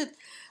repeats it.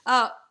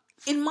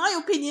 In my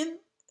opinion,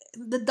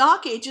 the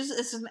Dark Ages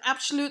is an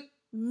absolute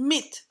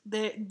myth.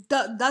 There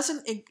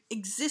doesn't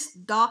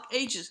exist Dark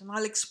Ages, and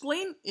I'll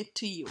explain it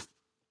to you.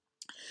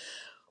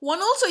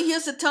 One also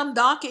hears the term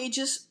Dark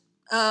Ages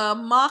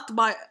marked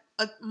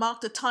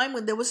a time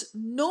when there was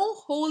no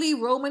Holy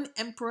Roman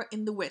Emperor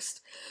in the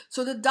West.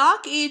 So the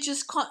Dark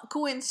Ages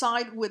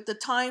coincide with the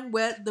time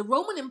where the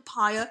Roman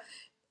Empire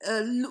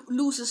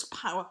loses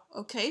power.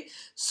 Okay,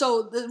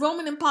 so the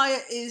Roman Empire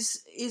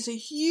is a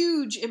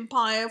huge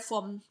empire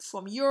from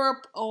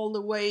Europe all the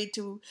way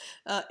to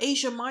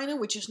Asia Minor,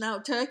 which is now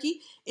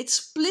Turkey. It's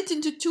split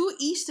into two,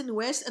 East and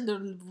West, and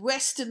the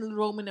Western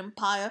Roman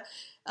Empire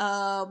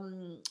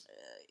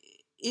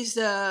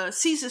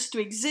ceases to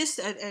exist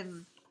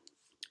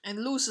and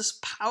loses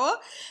power,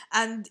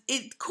 and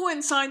it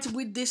coincides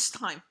with this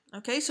time.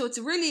 Okay, so it's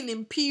really an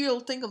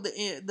imperial thing of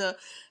the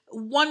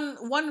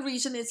one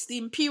reason. It's the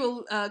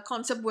imperial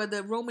concept where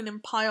the Roman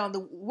Empire, the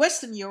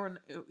Western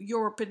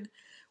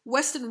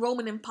Western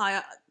Roman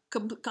Empire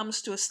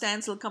comes to a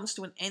standstill, comes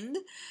to an end.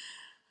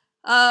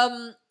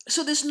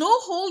 So there's no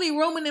Holy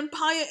Roman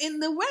Empire in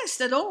the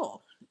West at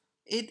all.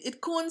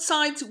 It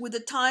coincides with the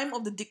time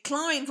of the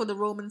decline for the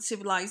Roman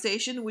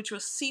civilization, which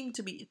was seemed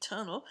to be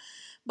eternal,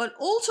 but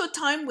also a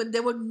time when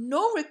there were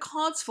no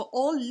records for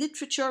all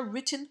literature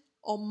written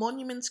or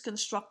monuments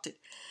constructed.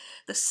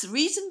 The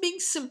reason being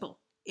simple: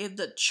 if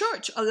the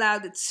church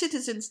allowed its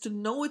citizens to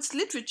know its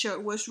literature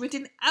was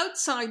written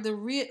outside the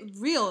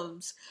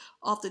realms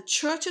of the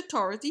church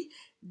authority,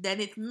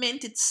 then it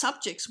meant its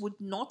subjects would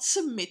not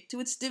submit to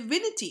its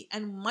divinity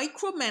and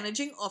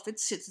micromanaging of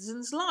its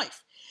citizens'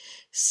 life.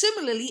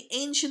 Similarly,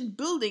 ancient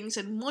buildings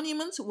and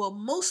monuments were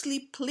mostly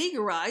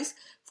plagiarized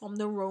from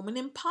the Roman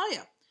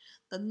Empire.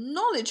 The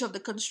knowledge of the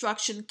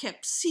construction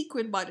kept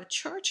secret by the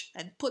church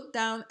and put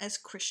down as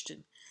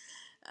Christian.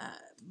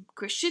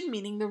 Christian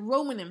meaning the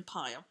Roman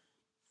Empire.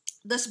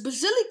 Thus,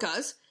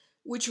 basilicas,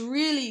 which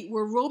really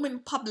were Roman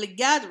public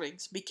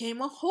gatherings,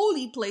 became a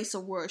holy place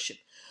of worship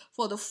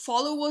for the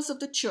followers of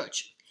the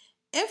church.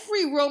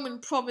 Every Roman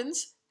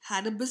province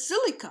had a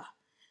basilica.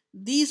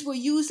 These were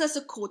used as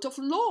a court of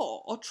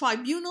law, or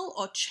tribunal,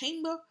 or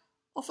chamber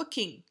of a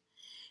king.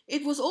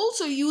 It was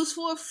also used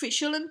for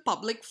official and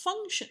public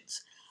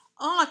functions.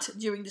 Art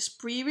during this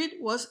period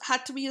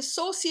had to be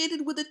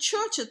associated with the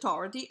church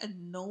authority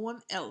and no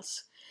one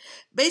else.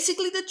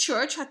 Basically, the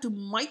church had to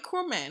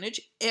micromanage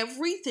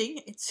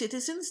everything its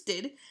citizens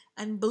did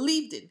and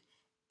believed in.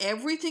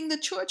 Everything the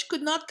church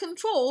could not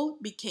control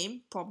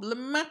became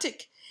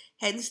problematic.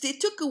 Hence, they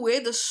took away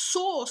the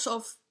source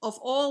of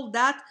all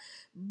that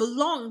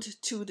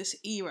belonged to this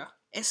era,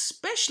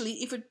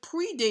 especially if it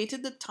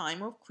predated the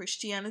time of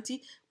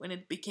Christianity when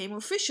it became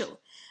official.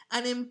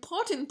 An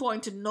important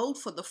point to note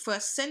for the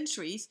first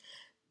centuries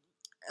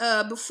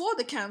before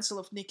the Council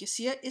of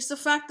Nicaea is the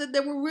fact that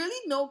there were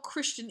really no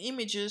Christian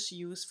images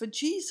used for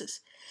Jesus.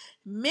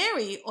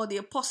 Mary, or the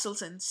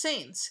apostles and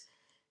saints,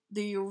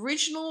 the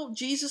original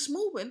Jesus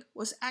movement,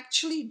 was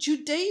actually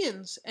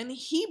Judeans and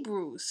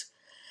Hebrews.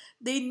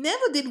 They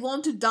never did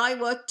want to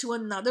divert to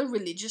another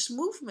religious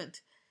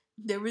movement.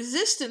 The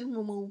resistant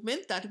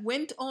movement that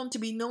went on to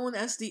be known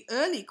as the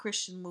early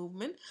Christian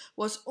movement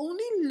was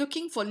only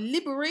looking for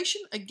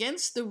liberation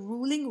against the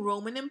ruling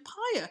Roman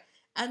Empire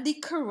and the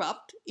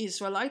corrupt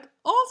Israelite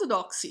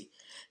orthodoxy.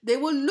 They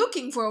were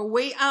looking for a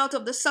way out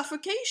of the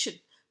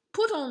suffocation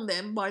put on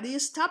them by the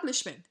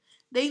establishment.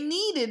 They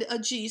needed a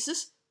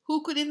Jesus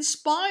who could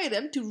inspire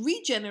them to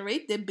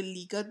regenerate their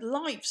beleaguered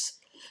lives.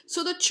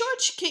 So the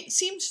church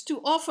seems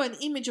to offer an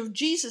image of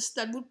Jesus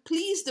that would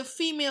please the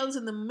females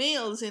and the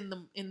males in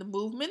the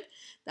movement.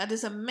 That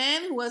is, a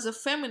man who has a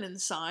feminine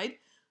side.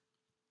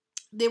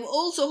 They were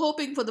also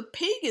hoping for the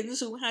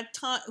pagans who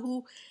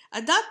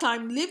at that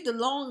time lived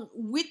along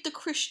with the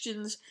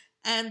Christians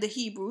and the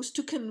Hebrews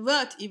to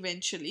convert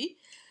eventually,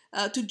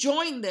 to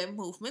join their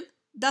movement.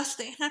 Thus,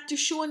 they had to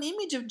show an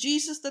image of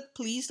Jesus that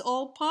pleased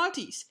all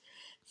parties.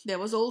 There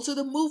was also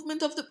the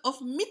movement of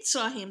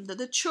Mitzrahim that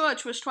the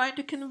church was trying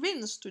to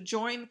convince to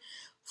joining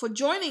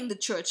the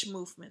church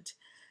movement.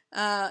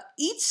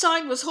 Each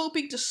side was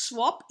hoping to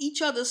swap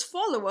each other's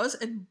followers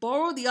and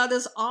borrow the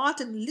other's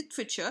art and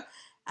literature,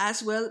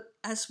 as well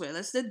as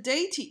the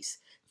deities.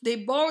 They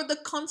borrowed the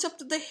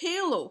concept of the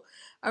halo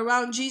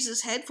around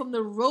Jesus' head from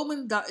the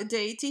Roman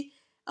deity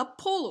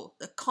Apollo.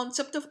 The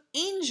concept of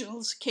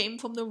angels came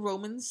from the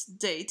Roman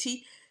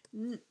deity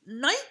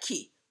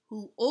Nike,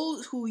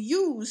 who's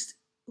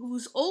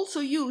also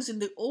used in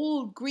the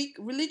old Greek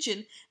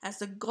religion as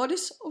the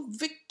goddess of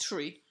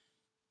victory.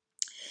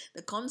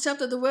 The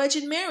concept of the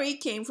Virgin Mary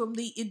came from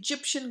the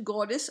Egyptian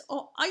goddess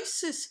or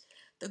Isis,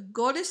 the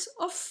goddess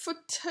of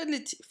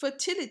fertility.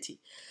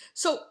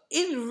 So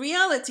in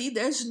reality,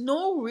 there's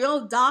no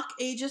real Dark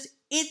Ages.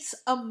 It's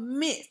a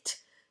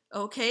myth.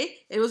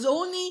 Okay? It was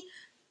only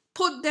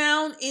put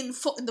down in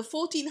the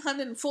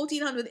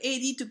 1400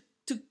 AD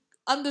to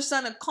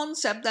understand a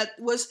concept that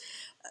was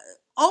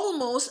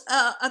almost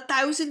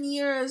 1,000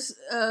 years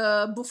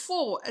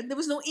before, and there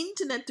was no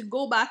internet to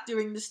go back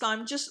during this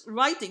time, just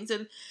writings,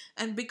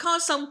 and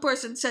because some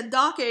person said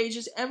Dark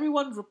Ages,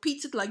 everyone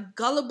repeats it like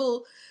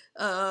gullible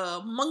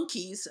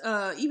monkeys.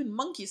 Even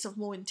monkeys have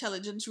more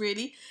intelligence,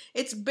 really.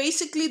 It's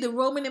basically the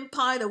Roman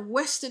Empire, the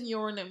Western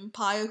European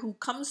Empire, who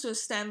comes to a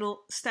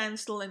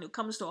standstill and who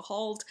comes to a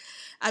halt,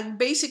 and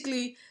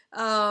basically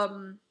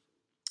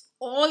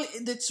all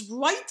its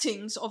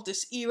writings of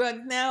this era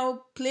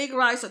now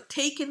plagiarized or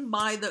taken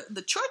by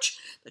the church.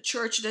 The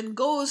church then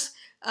goes,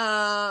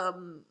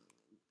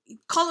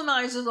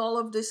 colonizes all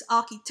of this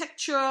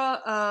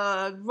architecture,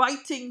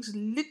 writings,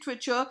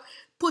 literature,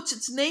 puts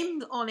its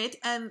name on it,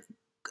 and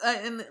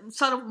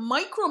sort of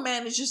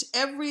micromanages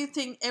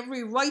everything,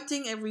 every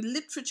writing, every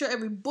literature,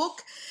 every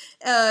book,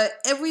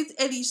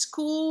 every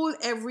school,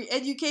 every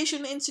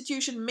education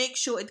institution. Makes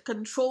sure it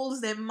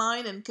controls their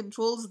mind and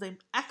controls the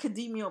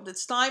academia of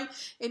its time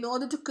in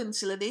order to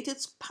consolidate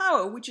its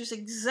power, which is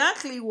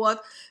exactly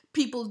what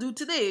people do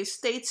today.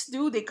 States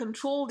do. They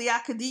control the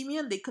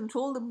academia, they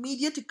control the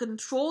media to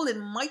control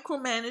and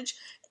micromanage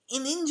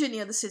and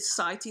engineer the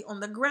society on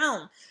the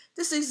ground.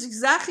 This is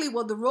exactly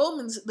what the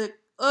Romans, the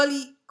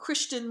early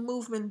Christian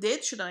movement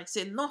did, should I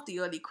say, not the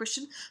early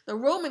Christian, the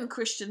Roman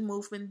Christian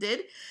movement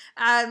did,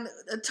 and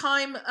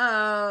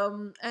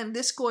and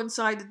this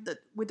coincided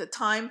with the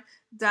time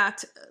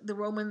that the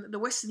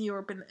Western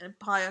European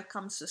Empire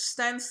comes to a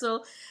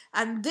standstill,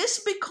 and this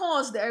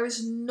because there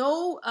is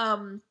no,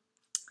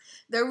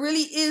 there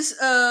really is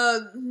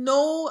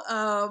no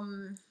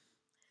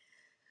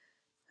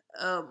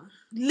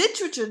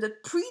literature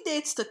that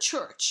predates the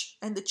church,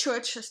 and the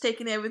church has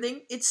taken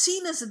everything. It's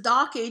seen as the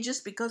Dark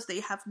Ages because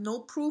they have no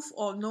proof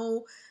or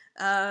no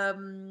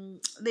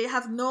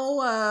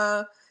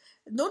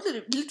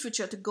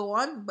literature to go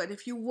on. But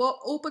if you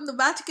open the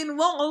Vatican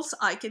vaults,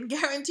 I can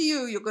guarantee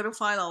you're going to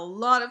find a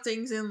lot of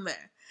things in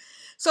there.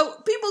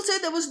 So people say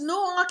there was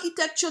no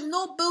architecture,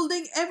 no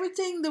building,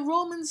 everything. The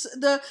Romans,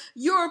 the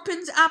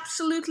Europeans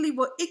absolutely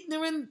were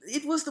ignorant.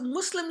 It was the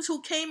Muslims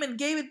who came and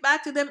gave it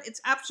back to them. It's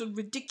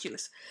absolutely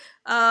ridiculous.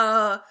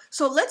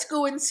 So let's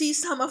go and see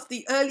some of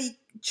the early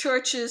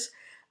churches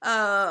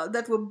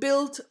that were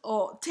built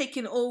or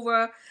taken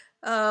over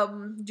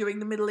during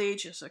the Middle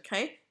Ages,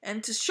 okay?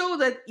 And to show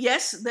that,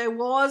 yes, there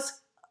was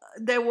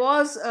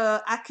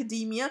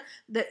academia,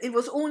 that it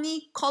was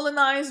only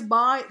colonized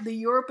by the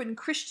European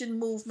Christian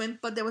movement,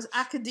 but there was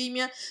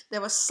academia,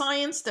 there was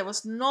science, there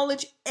was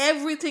knowledge,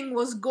 everything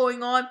was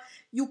going on.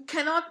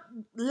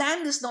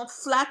 Land is not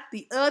flat,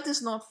 the earth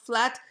is not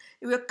flat.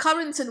 There are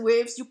currents and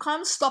waves. You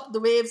can't stop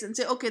the waves and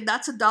say, okay,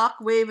 that's a dark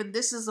wave and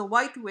this is a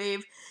white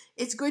wave.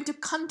 It's going to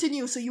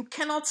continue, so you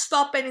cannot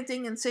stop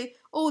anything and say,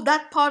 oh,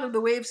 that part of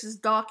the waves is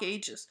Dark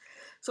Ages.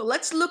 So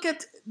let's look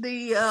at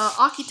the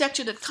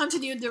architecture that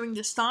continued during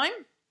this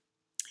time.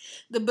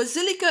 The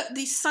Basilica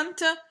di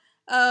Santa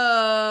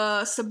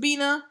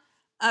Sabina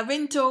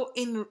Avento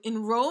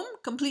in Rome,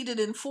 completed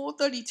in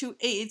 432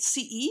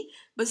 AHCE.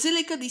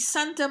 Basilica di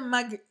Santa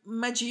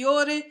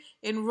Maggiore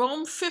in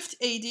Rome, 5th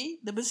AD.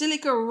 The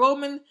Basilica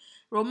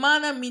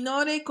Romana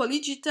Minore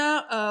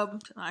Colligita,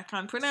 I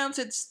can't pronounce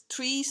it,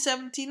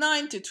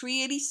 379 to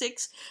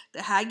 386.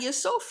 The Hagia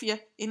Sophia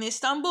in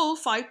Istanbul,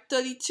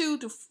 532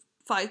 to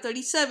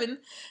 537.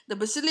 The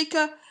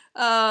Basilica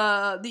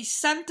di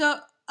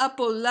Santa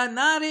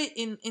Apollinare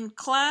in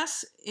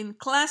Classe,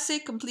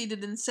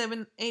 completed in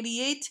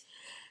 788.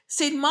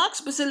 St.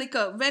 Mark's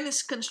Basilica,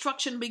 Venice,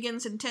 construction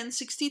begins in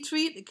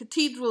 1063. The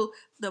Cathedral,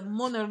 the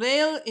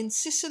Monorail in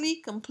Sicily,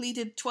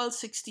 completed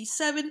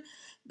 1267.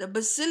 The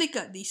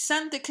Basilica di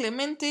Santa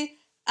Clemente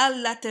Al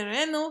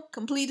Laterano,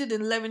 completed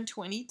in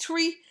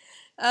 1123.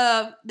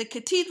 The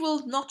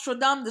Cathedral Notre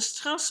Dame de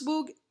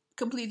Strasbourg,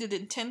 completed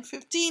in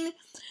 1015.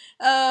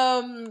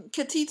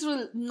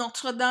 Cathedral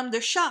Notre Dame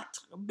de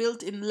Chartres,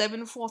 built in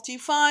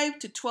 1145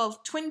 to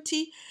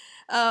 1220.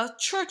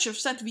 Church of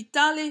Saint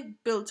Vitale,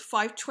 built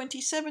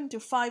 527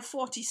 to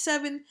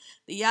 547.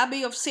 The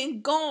Abbey of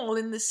St. Gall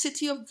in the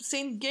city of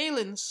St.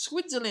 Gallen,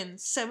 Switzerland,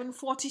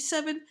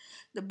 747.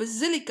 The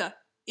Basilica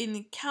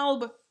in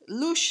Kalb,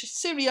 Lush,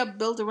 Syria,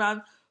 built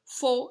around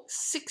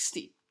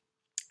 460.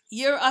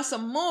 Here are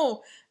some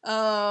more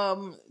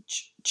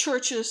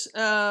churches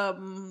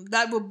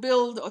that were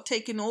built or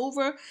taken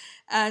over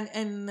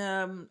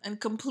and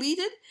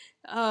completed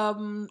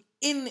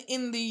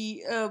in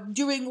the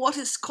during what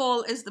is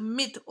called as the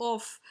mid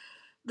of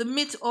the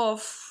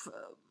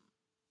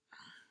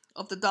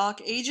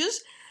Dark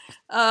Ages.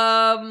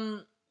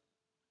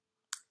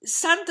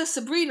 Santa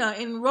Sabrina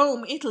in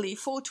Rome, Italy,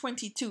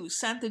 422.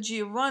 Santa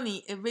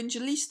Giovanni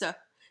Evangelista,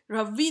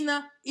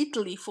 Ravenna,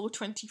 Italy,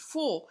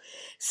 424.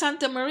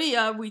 Santa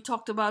Maria, we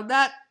talked about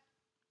that.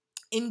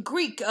 In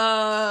Greece,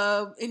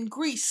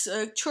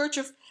 Church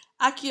of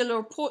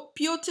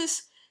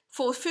Aquilopotis,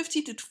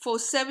 450 to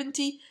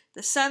 470.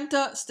 The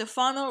Santa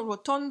Stefano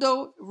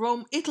Rotondo,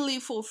 Rome, Italy,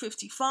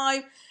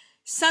 455.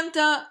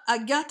 Santa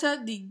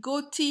Agata di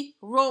Goti,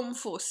 Rome,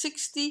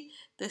 460.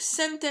 The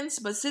Sentence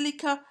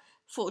Basilica,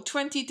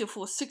 420 to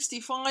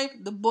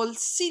 465. The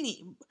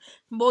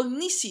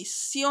Bolnici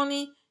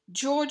Sioni,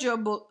 Georgia,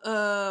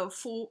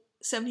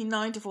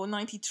 479 to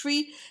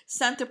 493.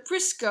 Santa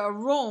Prisca,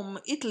 Rome,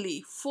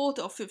 Italy, 4th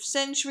or 5th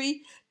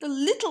century. The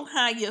Little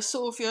Hagia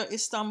Sophia,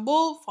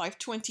 Istanbul,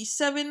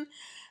 527.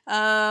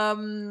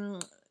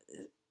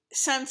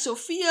 San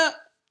Sofia,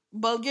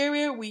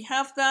 Bulgaria, we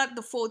have that,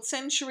 the 4th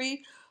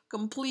century,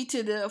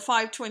 completed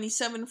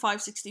 527,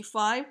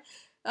 565.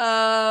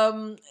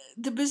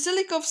 The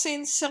Basilica of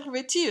Saint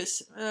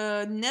Servetius,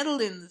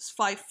 Netherlands,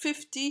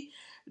 550.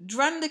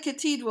 Dranda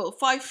Cathedral,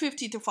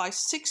 550 to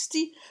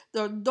 560.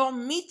 The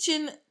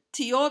Domitian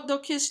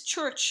Theodokis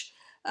Church,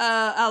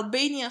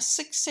 Albania,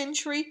 6th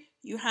century.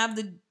 You have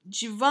the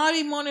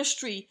Jivari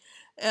Monastery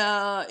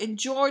in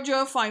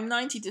Georgia,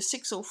 590 to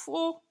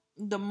 604.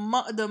 The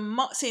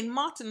St.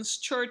 Martin's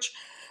Church,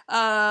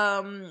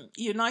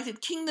 United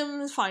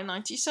Kingdom,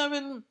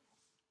 597.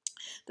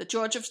 The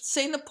Church of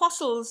St.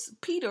 Apostles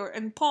Peter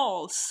and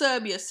Paul,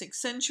 Serbia, 6th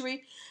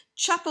century.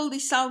 Chapel di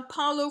Sao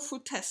Paulo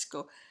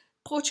Frutesco,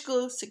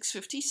 Portugal,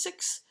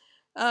 656.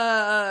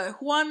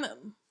 Juan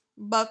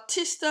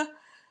Bautista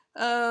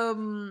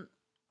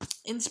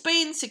in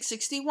Spain,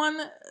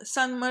 661.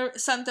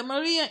 Santa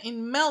Maria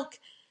in Melk,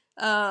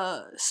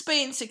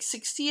 Spain,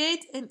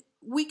 668. And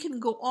we can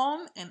go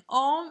on and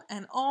on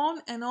and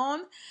on and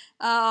on.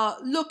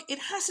 Look, it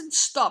hasn't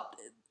stopped.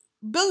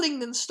 Building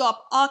didn't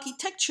stop.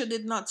 Architecture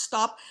did not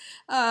stop.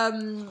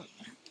 And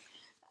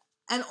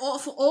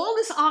for all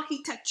this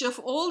architecture,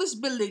 for all this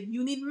building,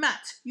 you need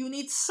math, you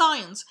need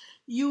science,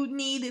 you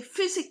need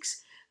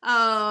physics,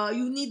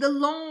 you need the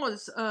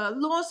laws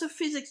of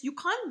physics. You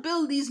can't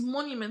build these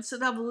monuments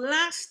that have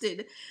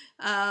lasted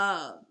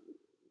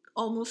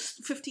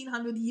almost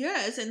 1500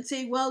 years and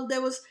say, well,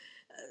 there was,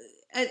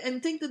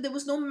 and think that there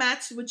was no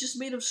maths, they were just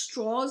made of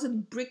straws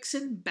and bricks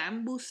and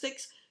bamboo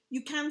sticks.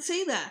 You can't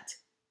say that.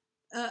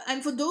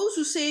 And for those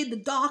who say the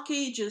Dark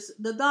Ages,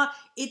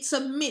 it's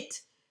a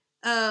myth.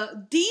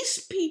 These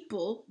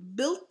people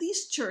built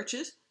these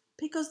churches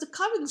because the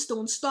currents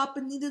don't stop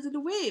and neither do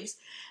the waves.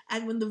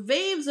 And when the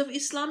waves of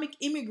Islamic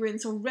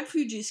immigrants or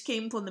refugees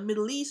came from the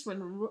Middle East,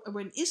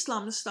 when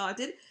Islam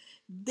started,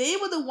 they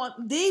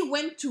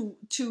went to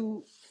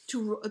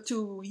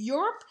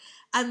Europe,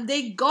 and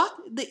they got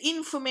the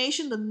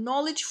information, the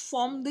knowledge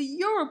from the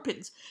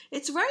Europeans.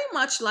 It's very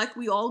much like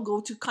we all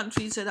go to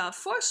countries that are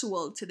first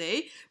world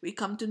today. We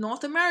come to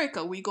North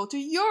America, we go to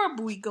Europe,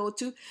 we go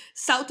to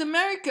South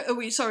America,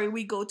 we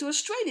go to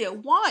Australia.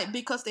 Why?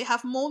 Because they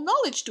have more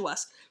knowledge to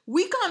us.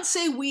 We can't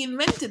say we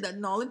invented that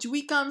knowledge.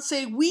 We can't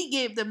say we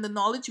gave them the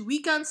knowledge. We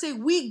can't say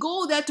we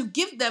go there to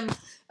give them,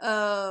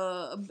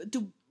 to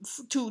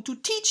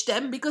teach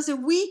them, because if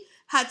we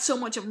had so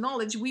much of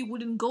knowledge, we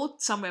wouldn't go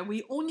somewhere.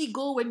 We only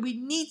go when we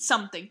need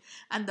something.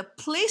 And the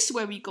place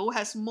where we go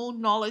has more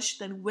knowledge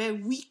than where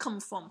we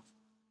come from.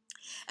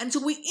 And so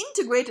we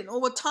integrate, and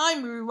over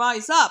time we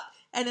rise up,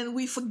 and then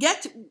we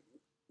forget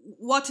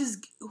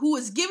who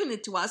has given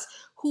it to us,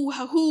 who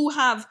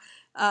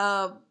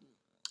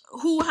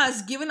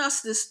has given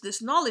us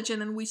this knowledge,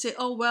 and then we say,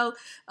 oh, well,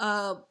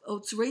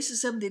 it's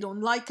racism, they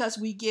don't like us,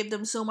 we gave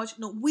them so much.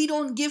 No, we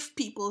don't give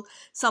people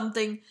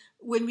something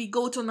when we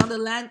go to another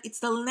land.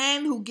 It's the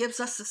land who gives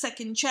us a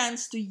second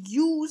chance to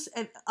use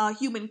our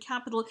human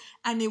capital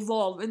and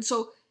evolve. And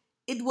so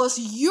it was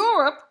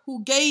Europe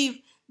who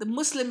gave the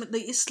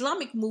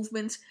Islamic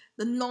movement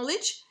the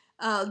knowledge.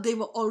 They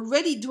were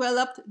already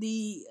developed.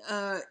 The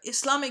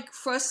Islamic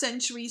 1st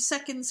century,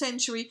 2nd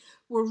century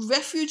were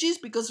refugees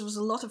because there was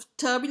a lot of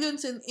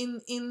turbulence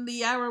in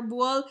the Arab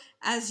world,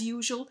 as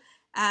usual.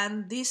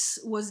 And this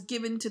was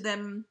given to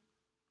them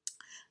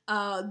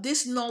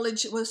this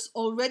knowledge was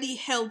already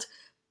held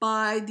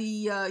by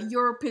the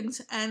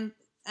Europeans, and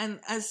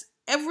as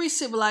every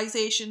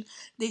civilization,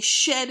 they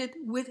shared it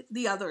with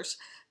the others.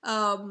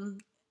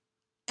 And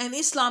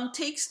Islam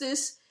takes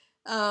this.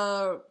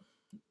 The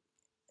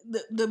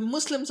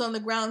Muslims on the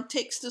ground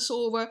takes this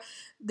over.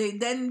 They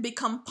then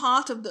become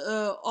part of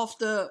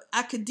the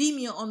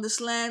academia on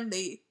this land.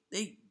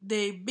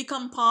 They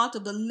become part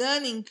of the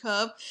learning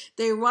curve.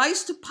 They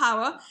rise to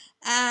power,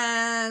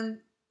 and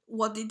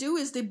what they do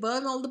is they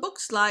burn all the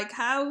books, like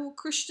how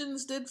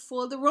Christians did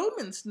for the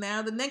Romans.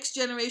 Now the next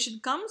generation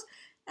comes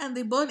and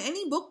they burn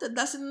any book that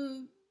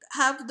doesn't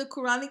have the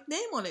Quranic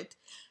name on it.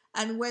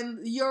 And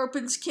when the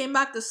Europeans came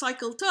back, the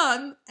cycle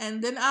turned,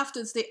 and then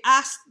afterwards they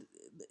asked,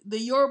 the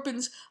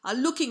Europeans are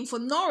looking for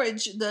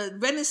knowledge, the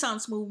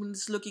Renaissance movement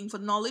is looking for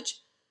knowledge.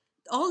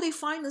 All they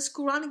find is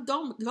Quranic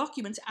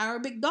documents,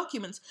 Arabic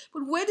documents.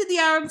 But where did the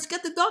Arabs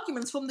get the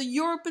documents? From the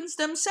Europeans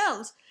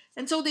themselves.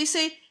 And so they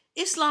say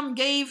Islam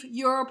gave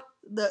Europe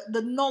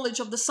the knowledge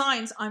of the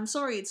science. I'm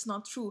sorry, it's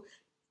not true.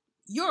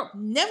 Europe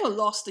never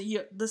lost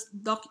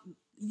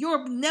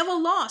Europe never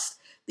lost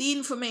the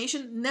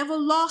information, never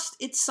lost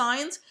its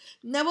science,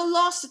 never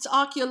lost its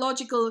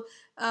archaeological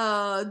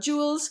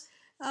jewels,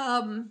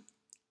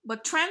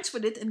 but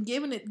transferred it and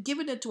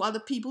given it to other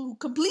people who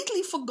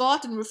completely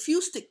forgot and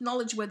refused to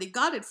acknowledge where they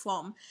got it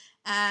from,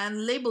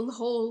 and labeled the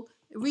whole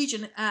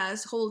region,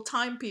 as whole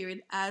time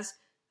period, as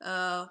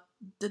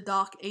the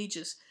Dark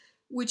Ages,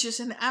 which is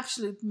an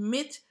absolute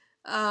myth.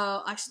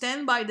 I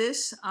stand by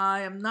this.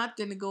 I am not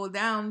going to go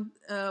down.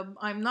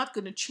 I'm not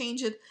going to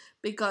change it,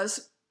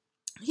 because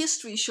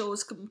history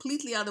shows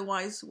completely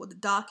otherwise what the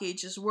Dark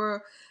Ages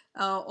were,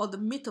 or the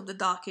myth of the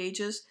Dark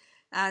Ages.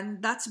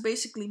 And that's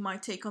basically my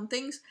take on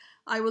things.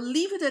 I will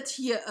leave it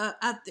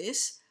at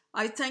this.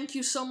 I thank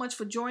you so much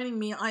for joining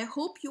me. I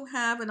hope you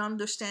have an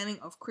understanding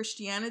of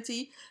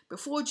Christianity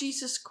before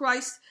Jesus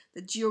Christ,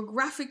 the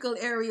geographical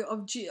area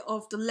of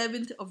the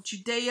Levant, of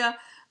Judea,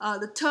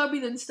 the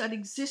turbulence that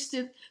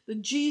existed, the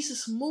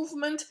Jesus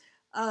movement,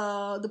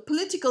 the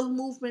political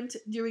movement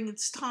during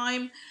its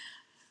time,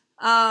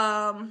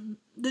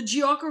 the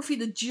geography,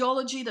 the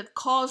geology that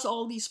caused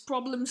all these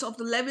problems of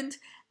the Levant,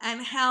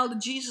 and how the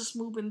Jesus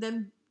movement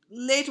then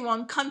later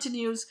on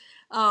continues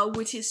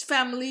with his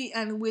family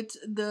and with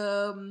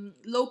the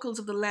locals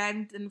of the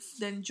land, and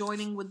then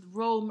joining with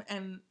Rome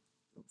and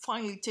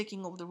finally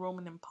taking over the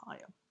Roman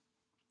Empire.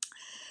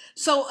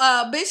 So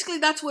basically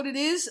that's what it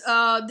is.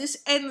 This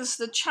ends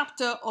the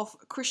chapter of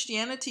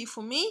Christianity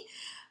for me.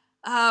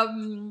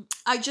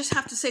 I just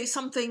have to say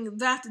something,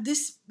 that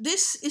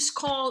this is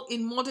called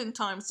in modern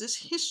times, this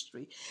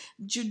history,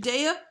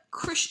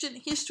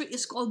 Judeo-Christian history,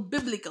 is called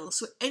biblical.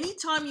 So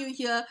anytime you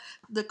hear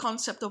the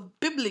concept of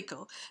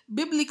biblical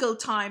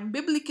time,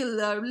 biblical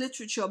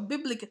literature,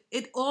 biblical,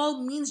 it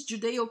all means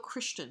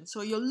Judeo-Christian.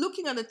 So you're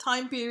looking at a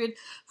time period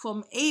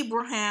from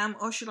Abraham,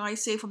 or should I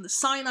say from the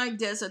Sinai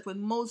Desert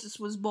when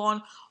Moses was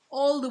born,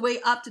 all the way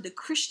up to the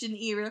Christian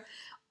era.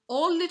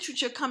 All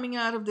literature coming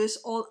out of this,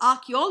 all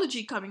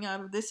archaeology coming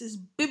out of this is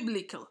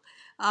biblical.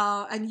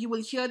 And you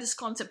will hear this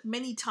concept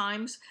many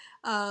times.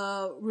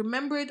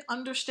 Remember it,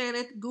 understand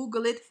it,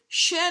 Google it,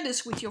 share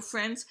this with your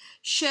friends,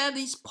 share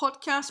these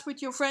podcasts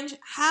with your friends,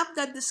 have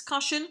that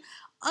discussion,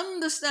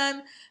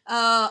 understand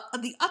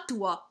the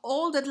atwa,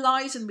 all that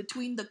lies in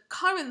between the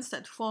currents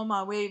that form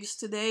our waves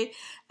today,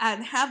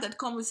 and have that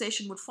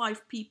conversation with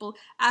 5 people.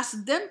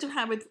 Ask them to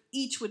have it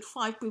each with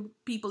 5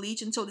 people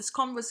each, and so this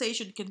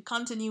conversation can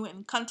continue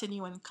and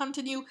continue and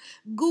continue.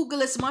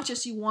 Google as much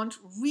as you want,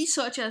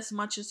 research as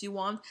much as you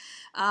want.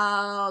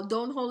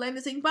 Don't hold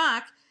anything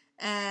back,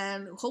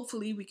 and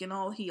hopefully we can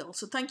all heal.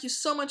 So thank you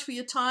so much for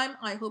your time.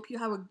 I hope you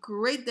have a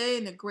great day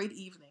and a great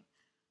evening.